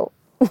replaceable.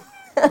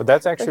 But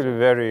that's actually a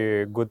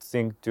very good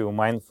thing to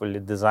mindfully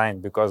design,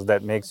 because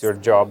that makes your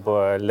job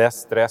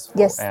less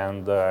stressful,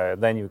 and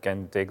then you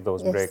can take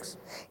those breaks.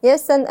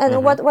 Yes,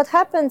 and what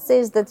happens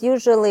is that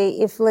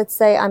usually if, let's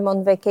say, I'm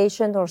on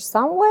vacation or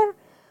somewhere,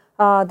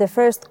 the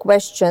first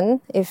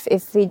question,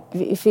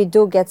 if we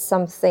do get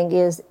something,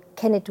 is,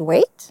 can it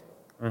wait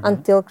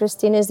until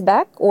Christine is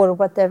back or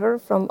whatever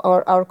from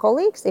our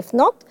colleagues? If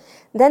not,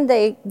 then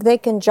they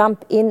can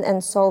jump in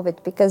and solve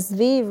it, because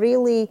we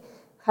really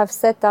have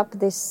set up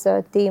this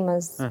team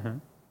as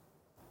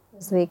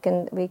we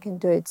can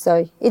do it.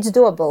 So it's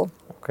doable.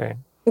 Okay.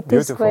 It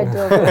is quite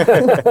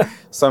doable.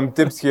 Some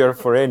tips here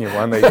for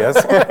anyone, I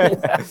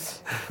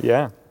guess.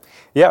 Yeah.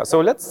 So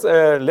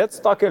let's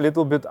talk a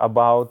little bit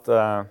about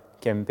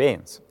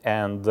campaigns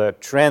and the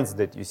trends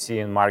that you see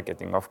in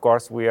marketing. Of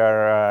course, we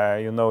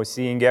are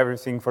seeing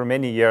everything for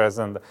many years,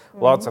 and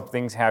lots of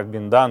things have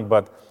been done,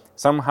 but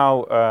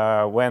somehow,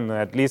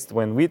 at least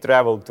when we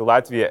travel to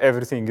Latvia,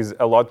 everything is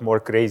a lot more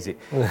crazy.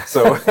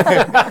 So,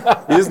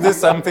 is this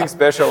something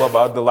special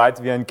about the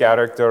Latvian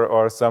character,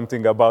 or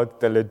something about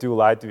Tele2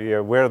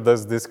 Latvia? Where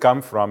does this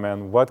come from,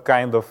 and what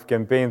kind of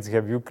campaigns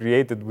have you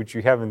created which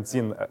you haven't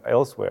seen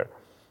elsewhere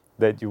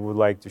that you would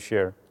like to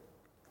share?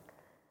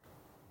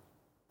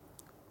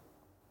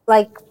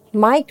 Like,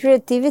 my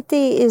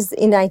creativity is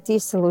in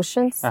IT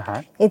solutions.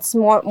 It's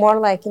more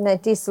like in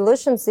IT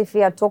solutions. If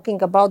we are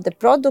talking about the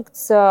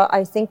products,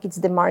 I think it's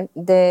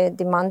the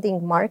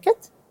demanding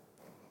market.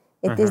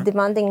 It is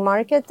demanding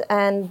market,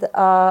 and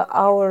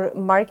our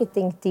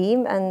marketing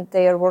team, and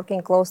they are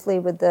working closely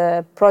with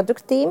the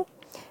product team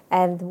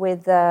and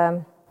with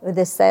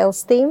the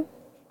sales team.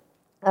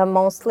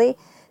 Mostly,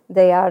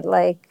 they are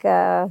like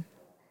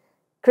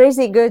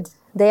crazy good.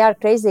 They are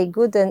crazy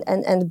good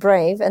and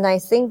brave. And I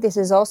think this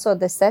is also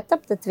the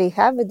setup that we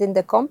have within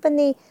the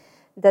company,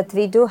 that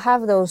we do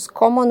have those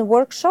common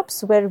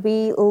workshops where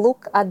we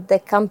look at the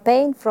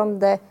campaign from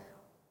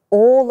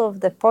all of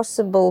the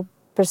possible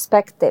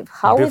perspective.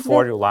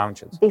 Before you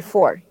launch it?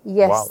 Before,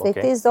 yes. Wow, okay.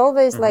 It is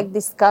always like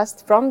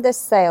discussed from the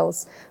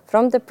sales,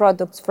 from the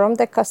products, from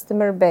the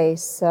customer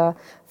base,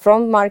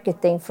 from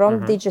marketing,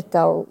 from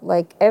digital.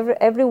 Like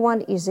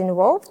everyone is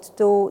involved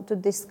to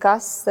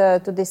discuss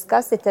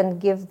it and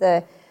give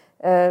the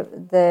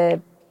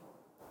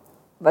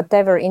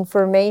whatever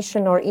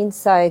information or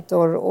insight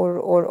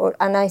or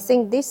and I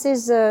think this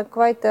is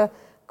quite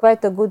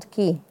quite a good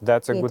key.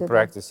 That's a key good to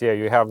practice. Yeah,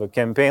 you have a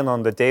campaign on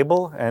the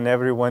table and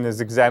everyone is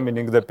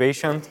examining the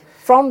patient.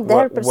 From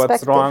their What's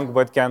perspective. wrong?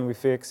 What can we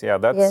fix? Yeah,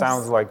 that Yes.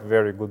 sounds like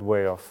very good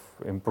way of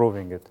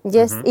improving it.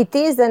 Yes, it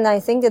is, and I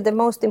think that the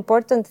most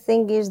important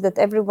thing is that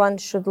everyone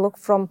should look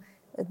from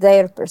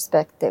their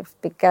perspective,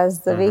 because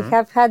we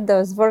have had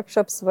those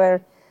workshops where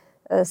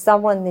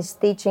someone is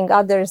teaching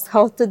others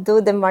how to do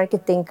the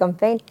marketing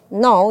campaign.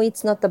 No,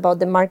 it's not about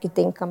the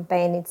marketing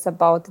campaign. It's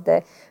about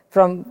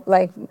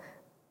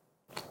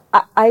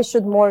I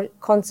should more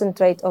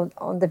concentrate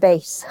on the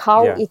base,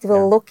 how it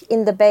will look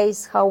in the base,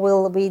 how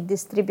will we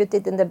distribute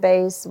it in the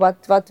base,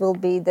 what will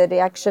be the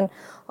reaction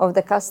of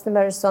the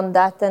customers on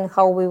that, and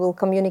how we will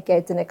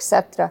communicate, and etc.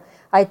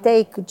 I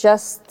take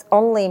just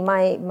only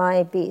my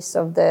piece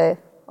of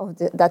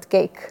that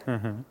cake.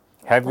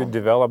 Have you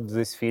developed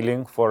this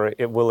feeling for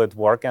will it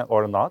work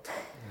or not?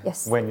 Yes.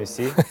 When you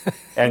see,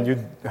 and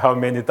how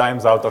many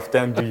times out of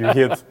 10 do you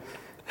hit?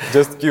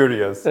 Just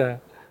curious. Yeah.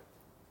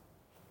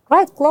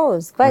 Quite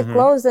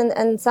close,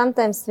 and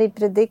sometimes we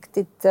predict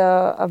it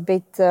a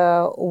bit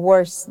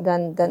worse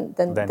than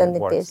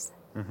it is.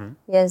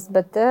 Yes,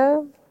 but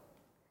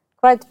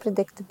quite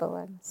predictable,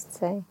 I must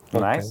say.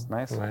 Nice.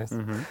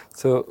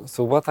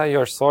 So what are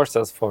your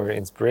sources for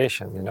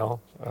inspiration?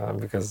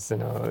 Because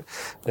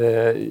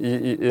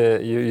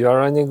you are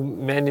running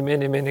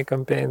many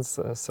campaigns.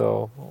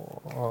 So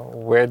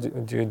where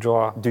do you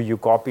draw? Do you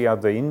copy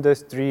other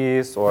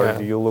industries, or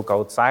do you look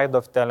outside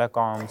of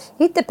telecoms?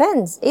 It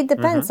depends.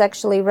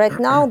 Actually. Right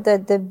now,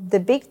 the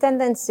big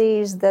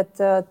tendency is that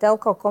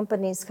telco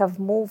companies have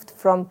moved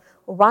from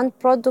one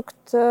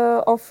product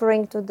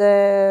offering to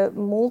the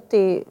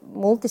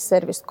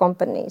multi-service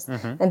companies,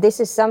 and this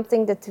is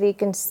something that we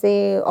can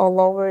see all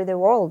over the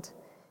world.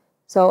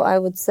 So I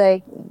would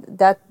say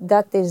that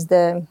is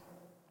the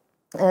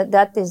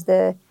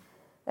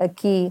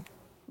key.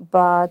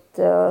 But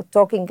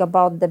talking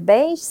about the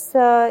base,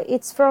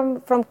 it's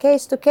from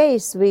case to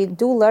case. We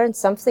do learn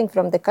something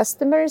from the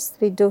customers.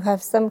 We do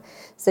have some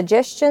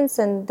suggestions,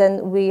 and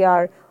then we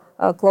are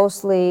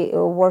closely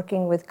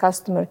working with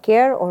customer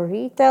care or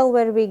retail,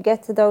 where we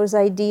get those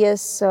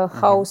ideas,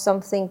 how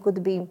something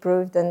could be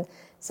improved. And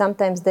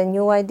sometimes the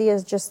new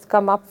ideas just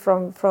come up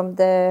from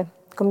the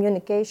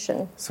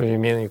communication. So you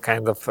mean you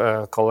kind of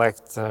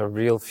collect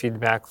real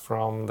feedback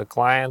from the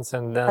clients,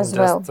 and then as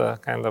just well.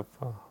 Kind of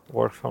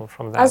work from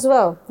that? As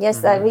well,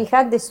 yes. We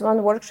had this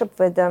one workshop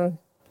with, I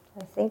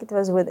think it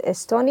was with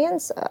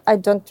Estonians. I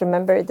don't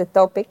remember the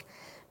topic,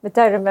 but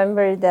I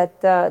remember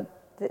that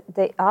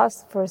they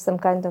asked for some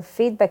kind of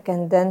feedback,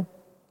 and then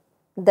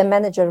the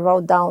manager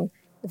wrote down,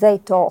 "They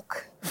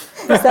talk."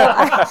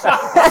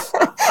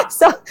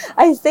 So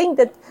I think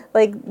that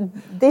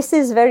this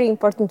is very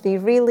important. We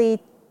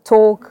really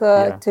talk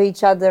to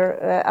each other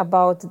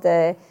about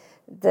the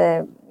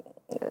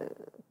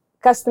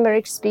customer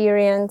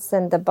experience,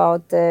 and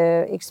about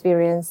the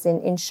experience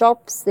in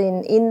shops,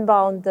 in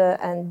inbound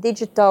and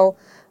digital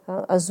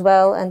as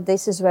well. And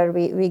this is where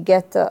we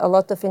get a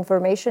lot of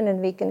information,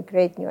 and we can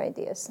create new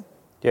ideas.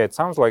 Yeah, it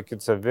sounds like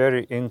it's a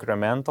very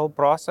incremental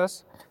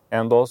process,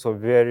 and also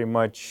very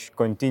much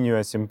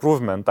continuous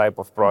improvement type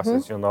of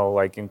process,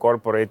 like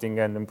incorporating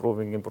and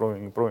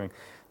improving.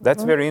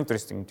 That's very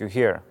interesting to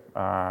hear,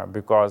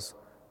 because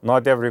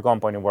not every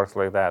company works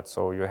like that.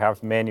 So you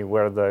have many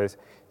where the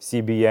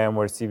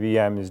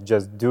CBM is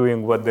just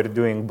doing what they're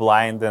doing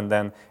blind, and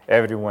then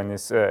everyone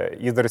is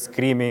either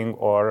screaming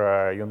or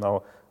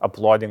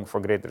applauding for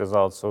great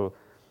results. So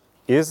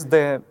is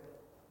the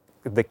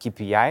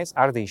KPIs,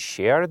 are they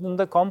shared in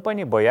the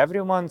company by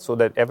everyone so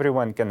that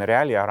everyone can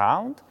rally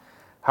around?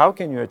 How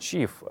can you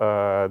achieve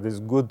this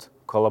good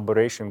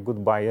collaboration,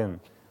 good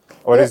buy-in?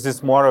 Or is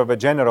this more of a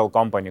general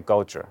company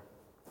culture?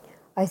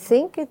 I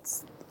think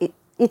it's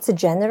a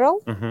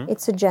general.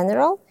 It's a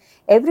general.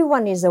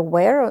 Everyone is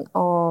aware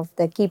of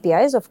the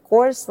KPIs. Of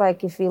course,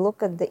 if you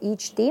look at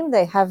each team,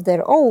 they have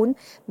their own,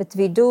 but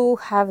we do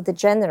have the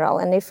general.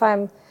 And if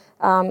I'm,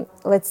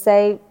 let's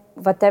say,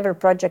 whatever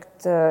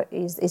project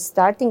is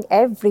starting,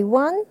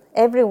 everyone,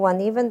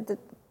 even the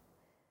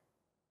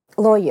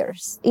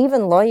lawyers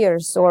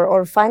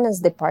or finance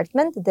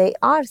department, they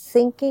are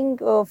thinking,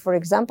 for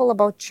example,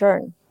 about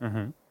churn.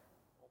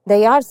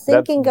 They are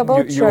thinking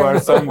about churn. You are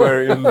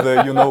somewhere in the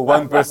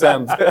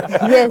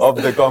 1% of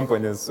the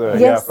companies,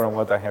 from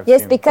what I have seen.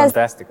 Yes, because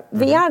fantastic.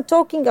 We are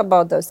talking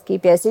about those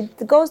KPIs.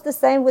 It goes the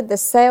same with the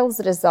sales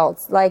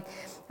results.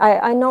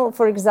 I know,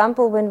 for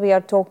example, when we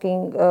are talking,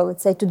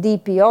 let's say, to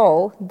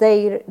DPO,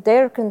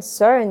 their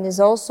concern is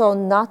also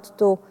not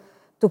to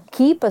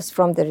keep us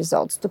from the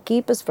results, to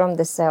keep us from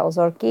the sales,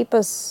 or keep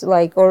us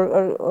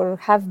or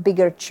have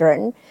bigger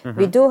churn.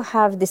 We do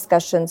have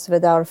discussions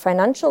with our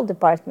financial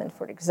department,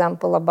 for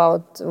example,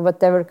 about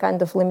whatever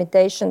kind of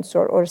limitations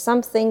or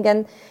something,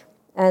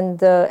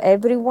 and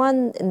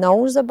everyone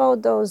knows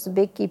about those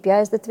big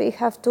KPIs that we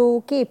have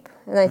to keep.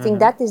 And I think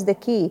that is the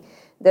key.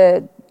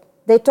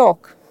 They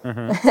talk.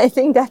 I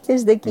think that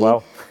is the key.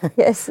 Wow.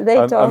 Yes, they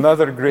talk.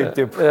 Another great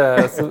tip.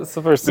 Yeah,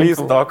 super simple. Please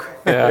talk.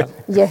 Yeah.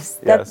 Yes,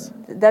 that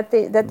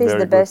is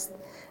the best.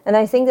 And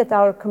I think that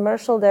our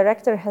commercial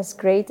director has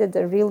created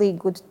a really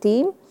good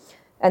team.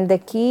 And the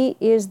key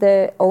is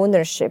the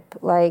ownership.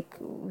 Like,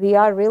 we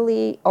are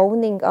really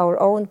owning our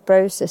own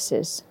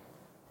processes.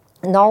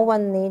 No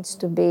one needs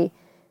to be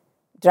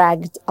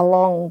dragged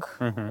along,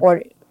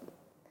 or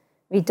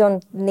we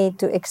don't need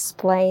to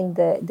explain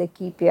the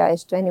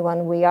KPIs to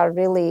anyone. We are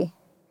really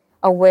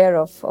aware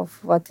of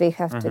what we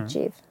have to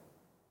achieve.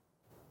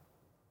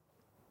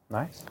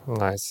 Nice.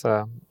 Nice.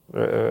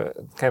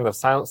 Kind of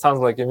sounds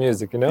like your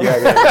music, you know?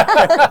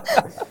 Yeah.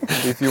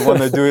 If you want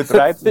to do it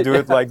right, do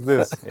it like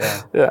this.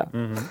 Yeah.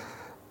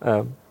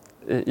 Yeah.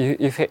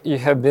 You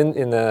have been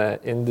in the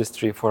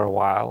industry for a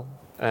while,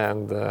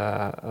 and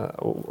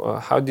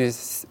how do you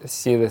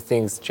see the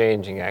things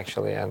changing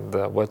actually, and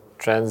what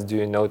trends do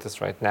you notice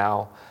right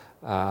now?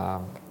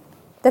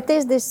 That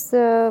is this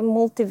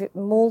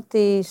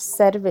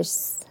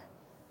multi-service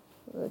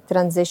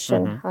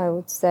transition, I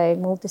would say,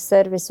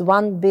 multi-service,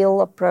 one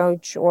bill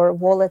approach or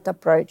wallet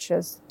approach,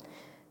 as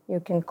you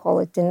can call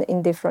it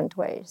in different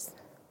ways.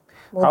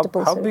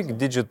 How big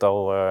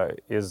digital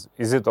is?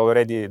 Is it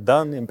already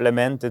done,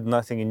 implemented,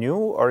 nothing new,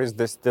 or is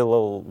there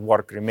still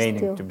work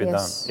remaining to be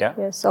done? Yeah?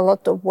 Yes, a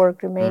lot of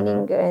work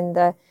remaining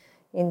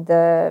in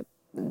the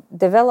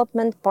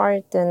development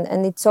part,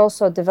 and it's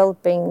also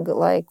developing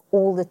like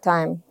all the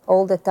time,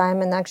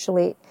 and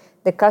actually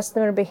the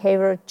customer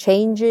behavior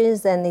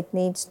changes, and it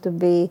needs to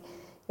be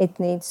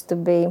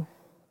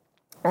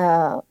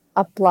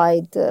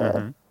applied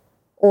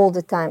all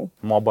the time.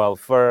 Mobile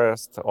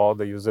first, all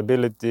the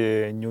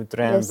usability, new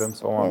trends, and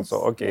so on. Yes,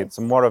 So okay, it's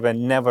more of a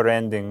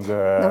never-ending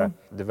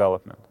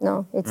development.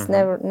 No, it's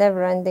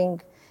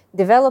never-ending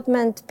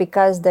development,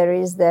 because there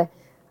is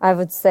I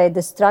would say,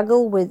 the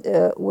struggle with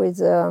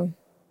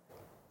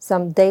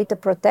some data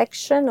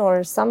protection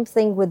or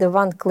something with the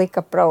one-click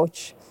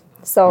approach.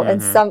 So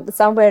and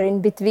somewhere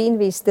in between,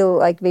 we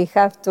still we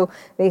have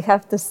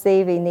to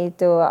see, we need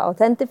to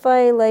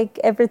authentify like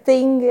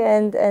everything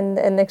and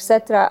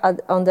etc.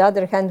 On the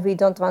other hand, we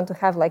don't want to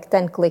have like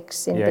 10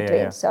 clicks in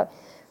between. Yeah. So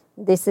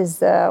this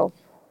is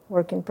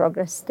work in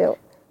progress still.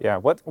 Yeah,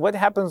 what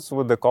happens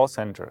with the call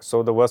center?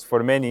 So there was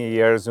for many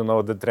years,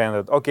 the trend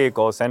that, okay,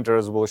 call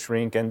centers will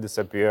shrink and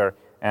disappear.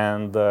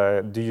 And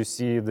do you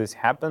see this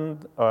happen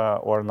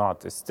or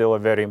not? It's still a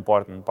very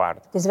important part.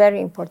 It is very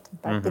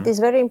important part. It is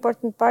very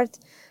important part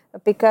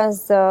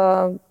because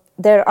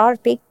there are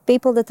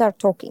people that are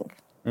talking.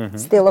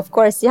 Still, of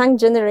course, young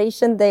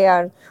generation, they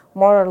are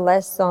more or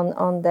less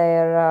on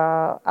their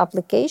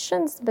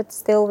applications, but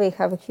still we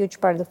have a huge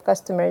part of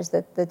customers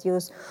that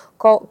use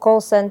call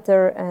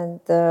center,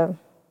 and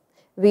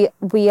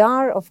we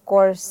are, of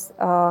course,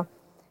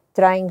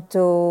 trying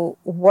to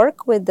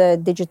work with the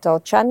digital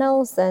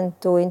channels and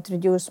to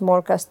introduce more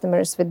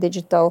customers with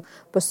digital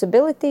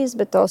possibilities,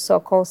 but also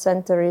call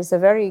center is a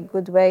very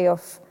good way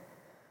of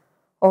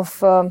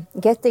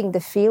getting the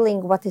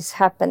feeling what is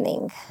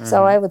happening.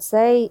 So I would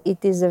say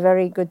it is a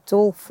very good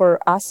tool for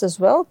us as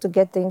well to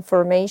get the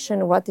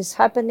information what is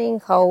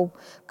happening, how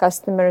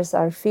customers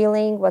are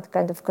feeling, what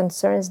kind of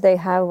concerns they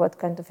have, what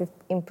kind of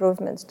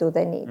improvements do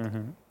they need.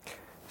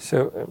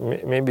 So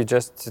maybe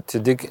just to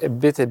dig a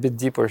bit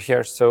deeper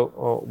here. So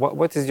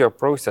what is your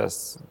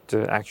process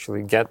to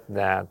actually get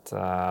that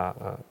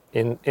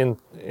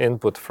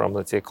input from,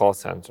 let's say, call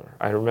center?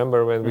 I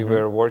remember when we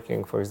were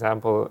working, for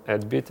example,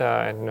 at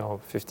Bita, and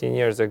 15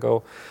 years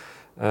ago,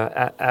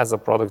 as a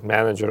product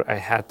manager, I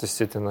had to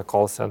sit in a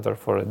call center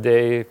for a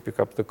day, pick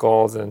up the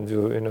calls, and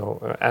do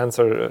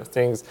answer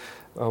things.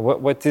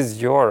 What is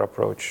your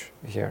approach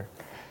here?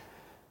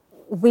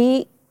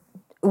 We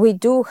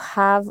do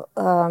have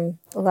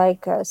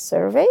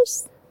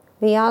surveys.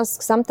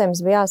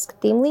 Sometimes we ask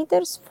team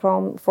leaders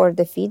for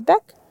the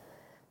feedback.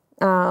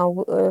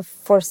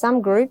 For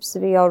some groups,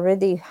 we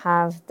already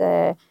have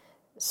the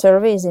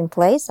surveys in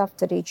place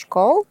after each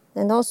call,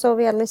 and also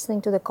we are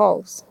listening to the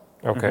calls.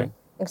 Okay.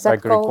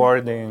 Exact like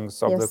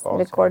recordings of the calls.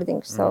 Yes,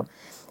 recordings. So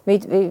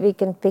we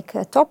can pick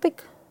a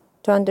topic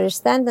to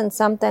understand, and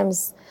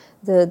sometimes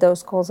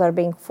those calls are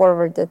being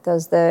forwarded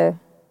as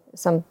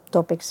some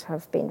topics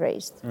have been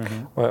raised.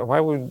 Well, why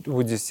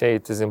would you say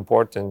it is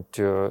important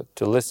to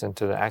listen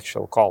to the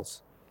actual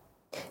calls?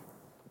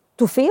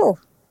 To feel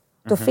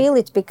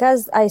it,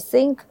 because I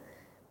think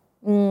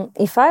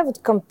if I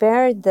would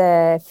compare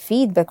the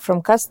feedback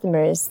from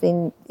customers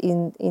in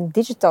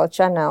digital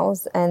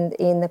channels and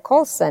in the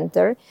call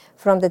center,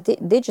 from the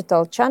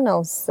digital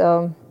channels,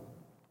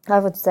 I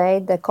would say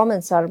the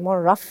comments are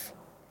more rough.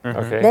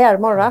 Okay. They are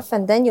more rough,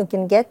 and then you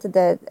can get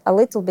a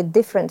little bit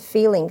different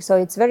feeling. So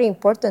it's very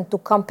important to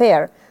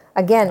compare.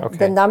 Again,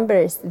 the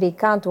numbers, we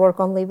can't work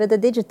only with the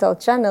digital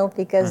channel,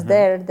 because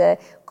there the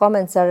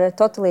comments are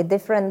totally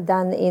different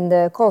than in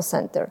the call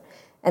center.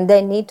 And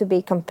they need to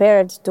be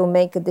compared to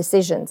make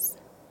decisions.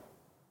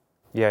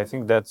 Yeah, I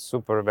think that's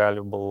super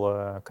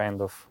valuable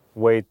kind of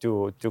way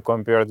to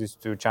compare these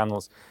two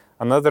channels.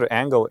 Another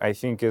angle, I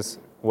think, is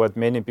what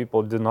many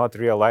people do not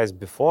realize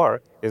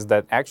before, is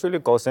that actually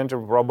call center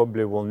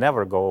probably will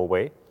never go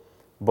away,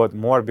 but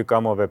more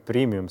become of a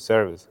premium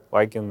service.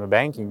 Like in the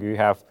banking, you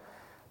have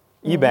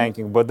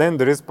e-banking, but then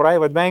there is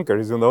private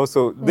bankers,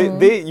 so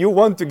you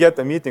want to get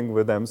a meeting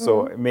with them.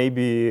 So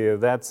maybe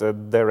that's a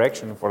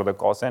direction for the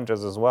call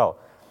centers as well.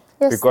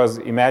 Yes. Because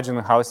imagine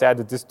how sad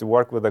it is to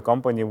work with a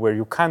company where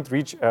you can't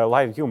reach a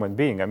live human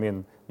being. I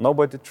mean,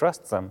 nobody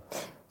trusts them.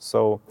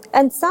 So.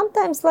 And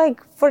sometimes,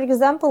 like, for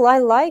example, I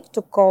like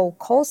to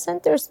call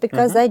centers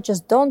because I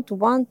just don't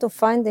want to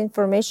find the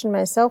information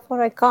myself,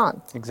 or I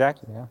can't.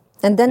 Exactly, yeah.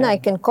 And then I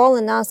can call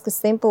and ask a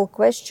simple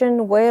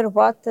question: where,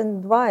 what,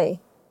 and why.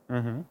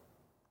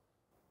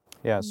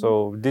 Yeah,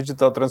 so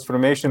digital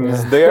transformation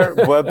is there,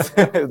 but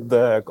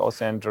the call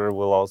center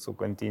will also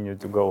continue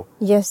to go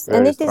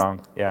very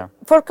strong. Yeah.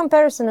 For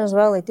comparison as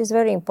well, it is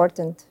very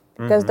important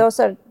because those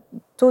are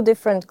two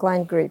different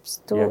client groups,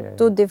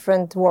 two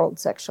different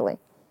worlds, actually.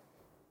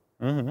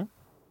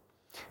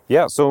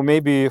 Yeah, so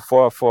maybe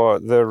for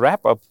the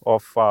wrap up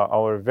of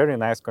our very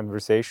nice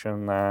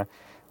conversation,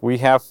 we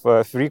have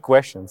 3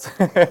 questions.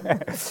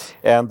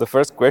 And the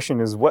first question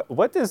is,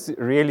 what is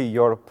really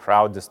your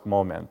proudest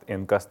moment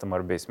in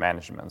customer-based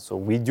management? So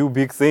we do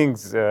big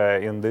things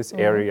in this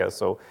area.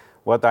 So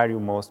what are you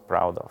most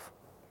proud of?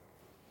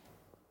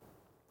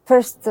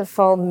 First of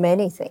all,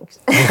 many things.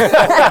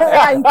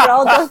 I'm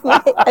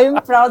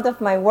proud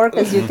of my work,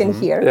 as you can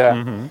hear.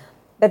 Yeah.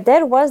 But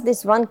there was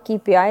this one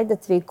KPI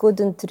that we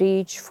couldn't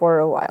reach for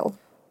a while.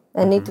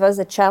 And it was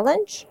a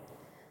challenge.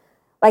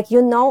 Like,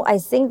 I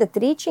think that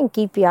reaching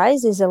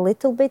KPIs is a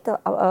little bit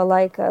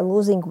like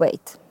losing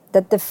weight.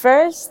 That the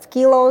first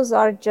kilos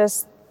are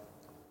just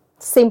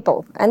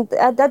simple. And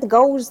that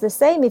goes the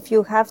same if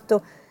you have to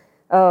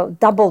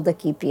double the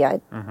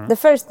KPI. The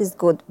first is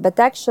good. But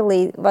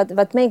actually,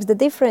 what makes the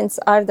difference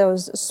are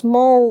those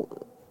small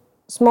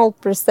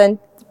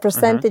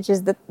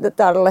percentages that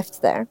are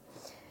left there.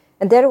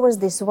 And there was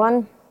this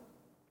one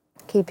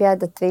KPI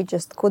that we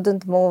just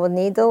couldn't move a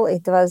needle.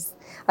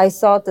 I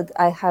thought that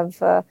I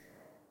have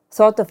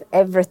thought of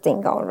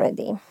everything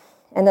already.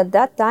 And at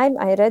that time,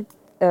 I read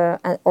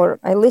or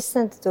I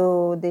listened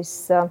to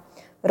this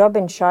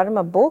Robin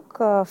Sharma book,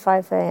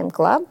 5 a.m.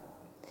 Club.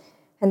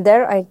 And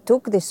there I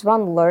took this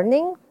one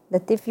learning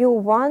that if you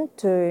want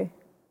to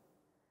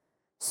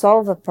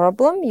solve a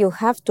problem, you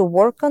have to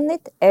work on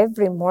it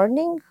every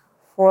morning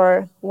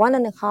for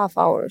 1.5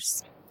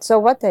 hours. So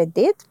what I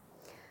did,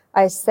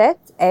 I set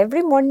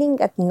every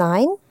morning at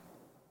 9.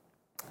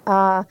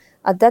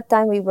 At that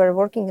time, we were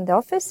working in the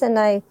office, and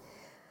I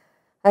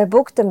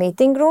booked a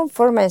meeting room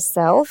for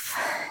myself,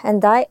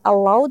 and I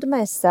allowed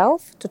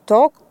myself to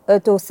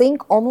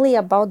think only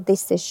about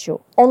this issue,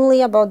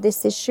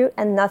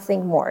 and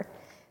nothing more.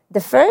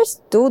 The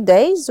first 2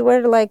 days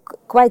were like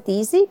quite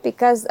easy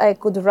because I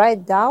could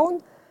write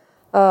down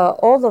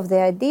all of the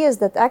ideas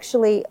that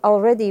actually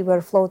already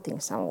were floating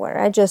somewhere.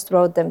 I just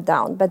wrote them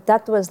down, but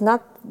that was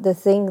not the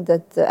thing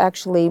that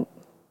actually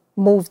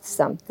moved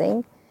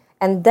something.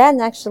 And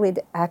then actually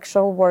the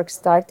actual work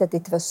started.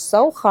 It was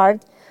so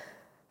hard,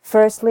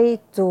 firstly,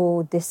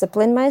 to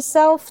discipline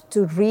myself,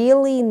 to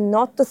really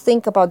not to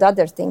think about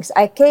other things.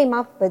 I came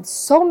up with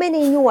so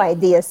many new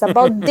ideas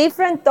about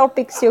different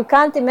topics you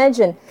can't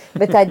imagine,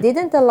 but I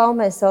didn't allow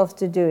myself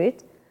to do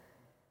it.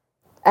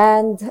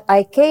 And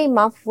I came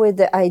up with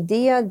the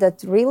idea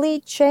that really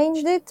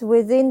changed it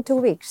within 2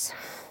 weeks.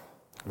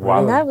 Wow.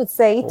 And I would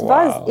say it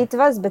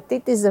was, but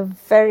it is a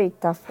very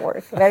tough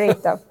work, very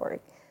tough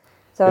work.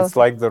 So it's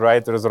like the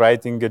writers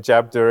writing a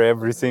chapter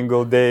every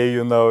single day,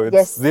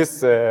 It's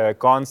this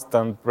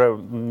constant,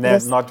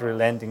 not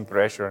relenting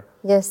pressure.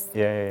 Yes.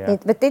 Yeah.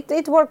 But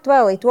it worked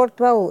well.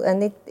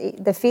 And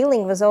the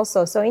feeling was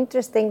also so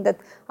interesting that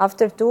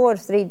after 2 or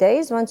 3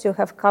 days, once you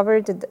have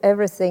covered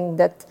everything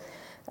that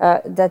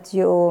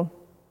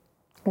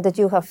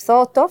you have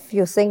thought of,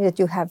 you think that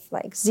you have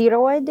like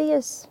 0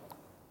 ideas,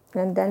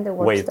 and then the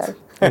work starts.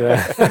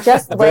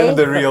 Just wait. Then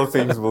the real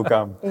things will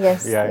come.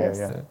 Yes.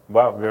 Yeah.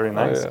 Wow, very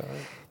nice.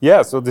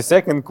 Yeah. So the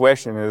second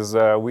question is,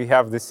 we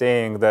have the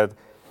saying that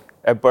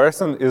a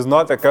person is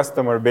not a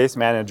customer-based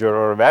manager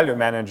or a value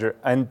manager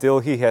until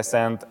he has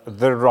sent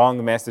the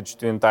wrong message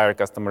to entire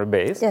customer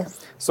base. Yes.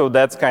 So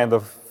that's kind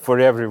of for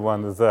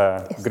everyone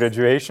the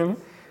graduation.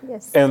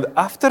 Yes. And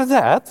after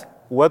that,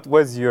 what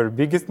was your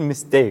biggest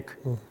mistake?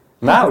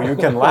 Now you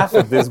can laugh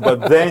at this,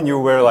 but then you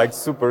were like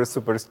super,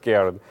 super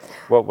scared.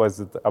 What was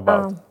it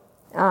about?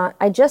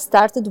 I just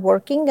started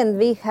working, and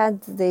we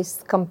had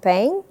this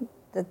campaign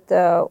that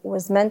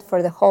was meant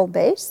for the whole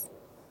base.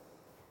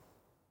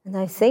 And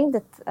I think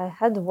that I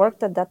had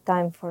worked at that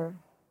time for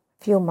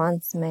a few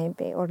months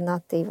maybe, or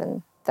not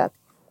even that.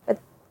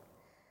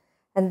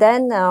 And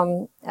then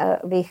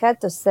we had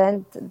to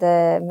send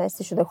the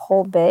message to the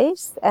whole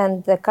base,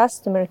 and the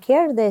customer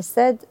care, they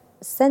said,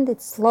 send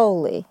it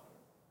slowly.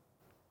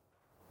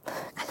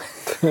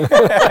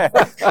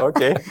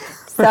 Okay.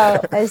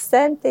 So I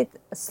sent it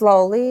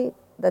slowly.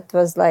 That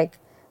was like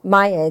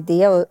my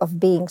idea of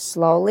being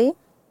slowly.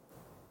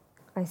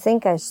 I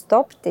think I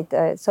stopped it.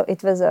 So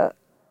it was a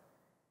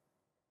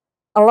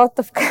lot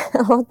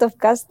of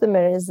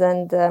customers,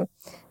 and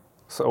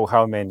So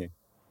how many?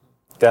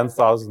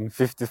 10,000,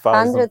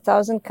 50,000?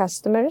 100,000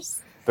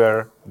 customers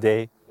Per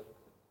day?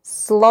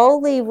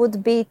 slowly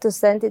would be to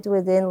send it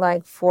within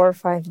like 4 or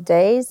 5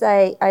 days.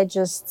 I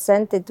just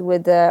sent it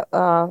with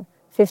a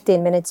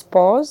 15 minutes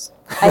pause.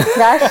 I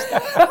crashed.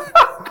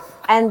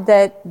 And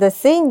the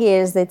thing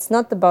is, it's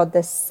not about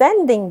the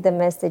sending the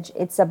message,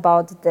 it's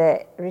about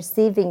the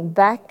receiving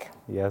back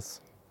Yes.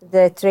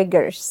 the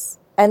triggers.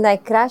 And I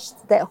crashed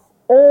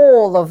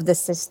all of the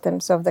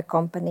systems of the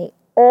company,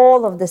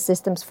 all of the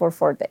systems for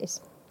 4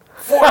 days.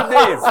 4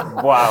 days.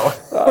 Wow.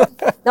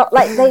 No,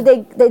 like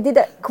they did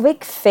a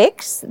quick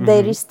fix.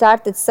 They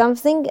restarted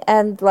something,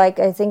 and like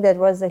I think that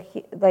was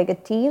a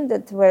team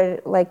that were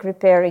like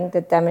repairing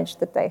the damage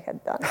that I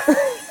had done.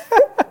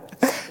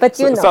 But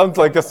you know, Sounds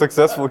like a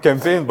successful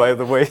campaign, by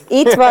the way.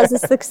 it was a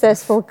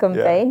successful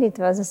campaign. It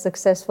was a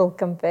successful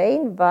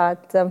campaign.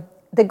 But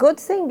the good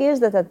thing is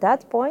that at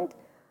that point,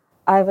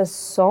 I was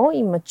so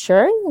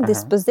immature in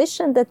this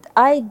position that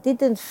I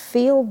didn't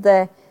feel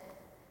the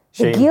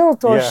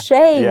guilt or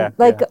shame.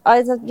 I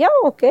thought,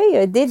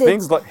 okay, I did it.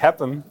 Things like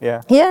happen,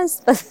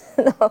 Yes, but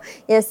no,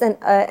 yes,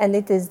 and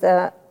it is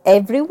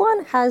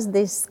everyone has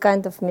this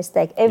kind of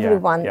mistake.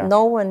 Everyone,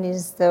 no one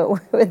is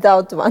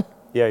without one.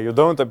 Yeah, you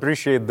don't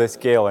appreciate the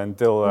scale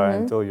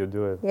until you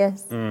do it.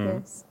 Yes,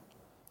 yes.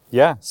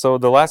 Yeah. So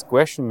the last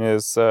question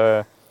is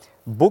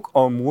book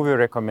or movie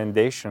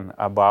recommendation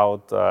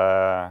about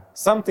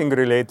something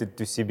related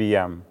to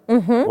CBM.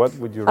 What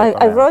would you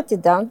recommend? I wrote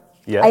it down.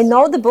 Yes. I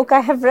know the book.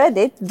 I have read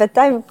it, but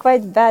I'm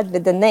quite bad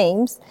with the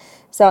names.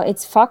 So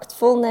it's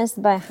Factfulness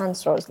by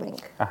Hans Rosling.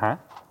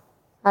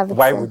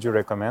 Why would you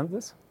recommend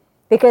this?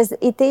 Because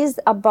it is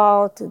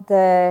about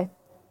the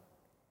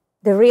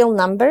real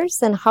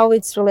numbers and how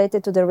it's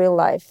related to the real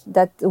life.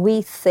 That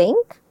we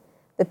think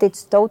that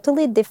it's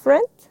totally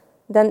different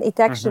than it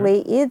actually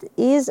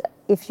is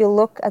if you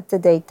look at the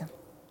data.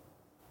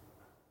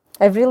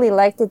 I really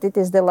liked it. It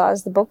is the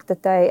last book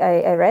that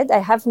I read. I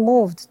have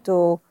moved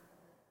to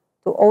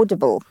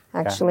Audible.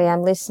 Actually,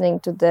 I'm listening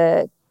to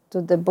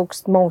the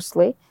books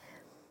mostly,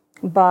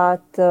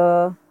 but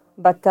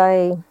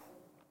I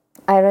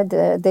read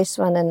this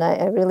one and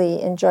I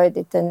really enjoyed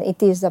it. And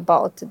it is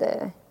about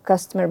the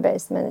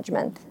customer-based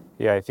management.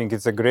 Yeah, I think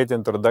it's a great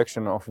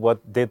introduction of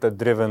what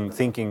data-driven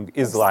thinking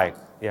is like.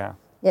 Yeah.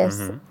 Yes,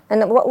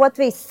 and what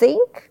we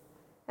think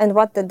and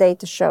what the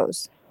data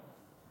shows,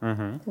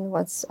 and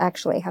what's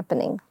actually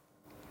happening.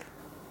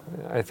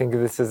 I think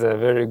this is a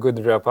very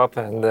good wrap-up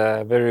and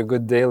a very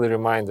good daily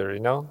reminder,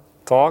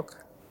 Talk,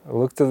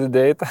 look to the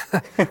data,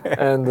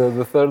 and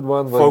the third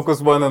one was...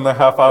 Focus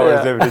 1.5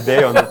 hours every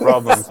day on the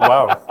problems.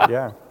 Wow,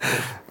 yeah.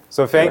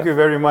 So thank you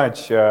very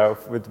much.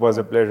 It was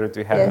a pleasure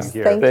to have you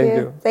here. Thank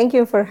you. Thank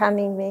you for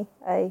having me.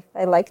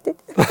 I liked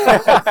it.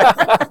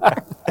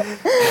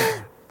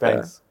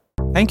 Thanks.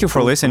 Thank you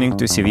for listening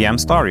to CVM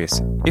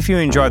Stories. If you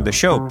enjoyed the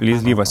show,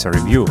 please leave us a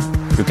review.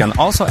 You can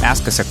also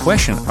ask us a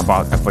question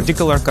about a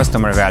particular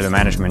customer value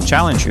management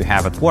challenge you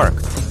have at work.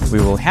 We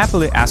will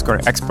happily ask our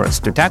experts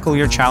to tackle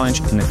your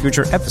challenge in a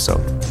future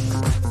episode.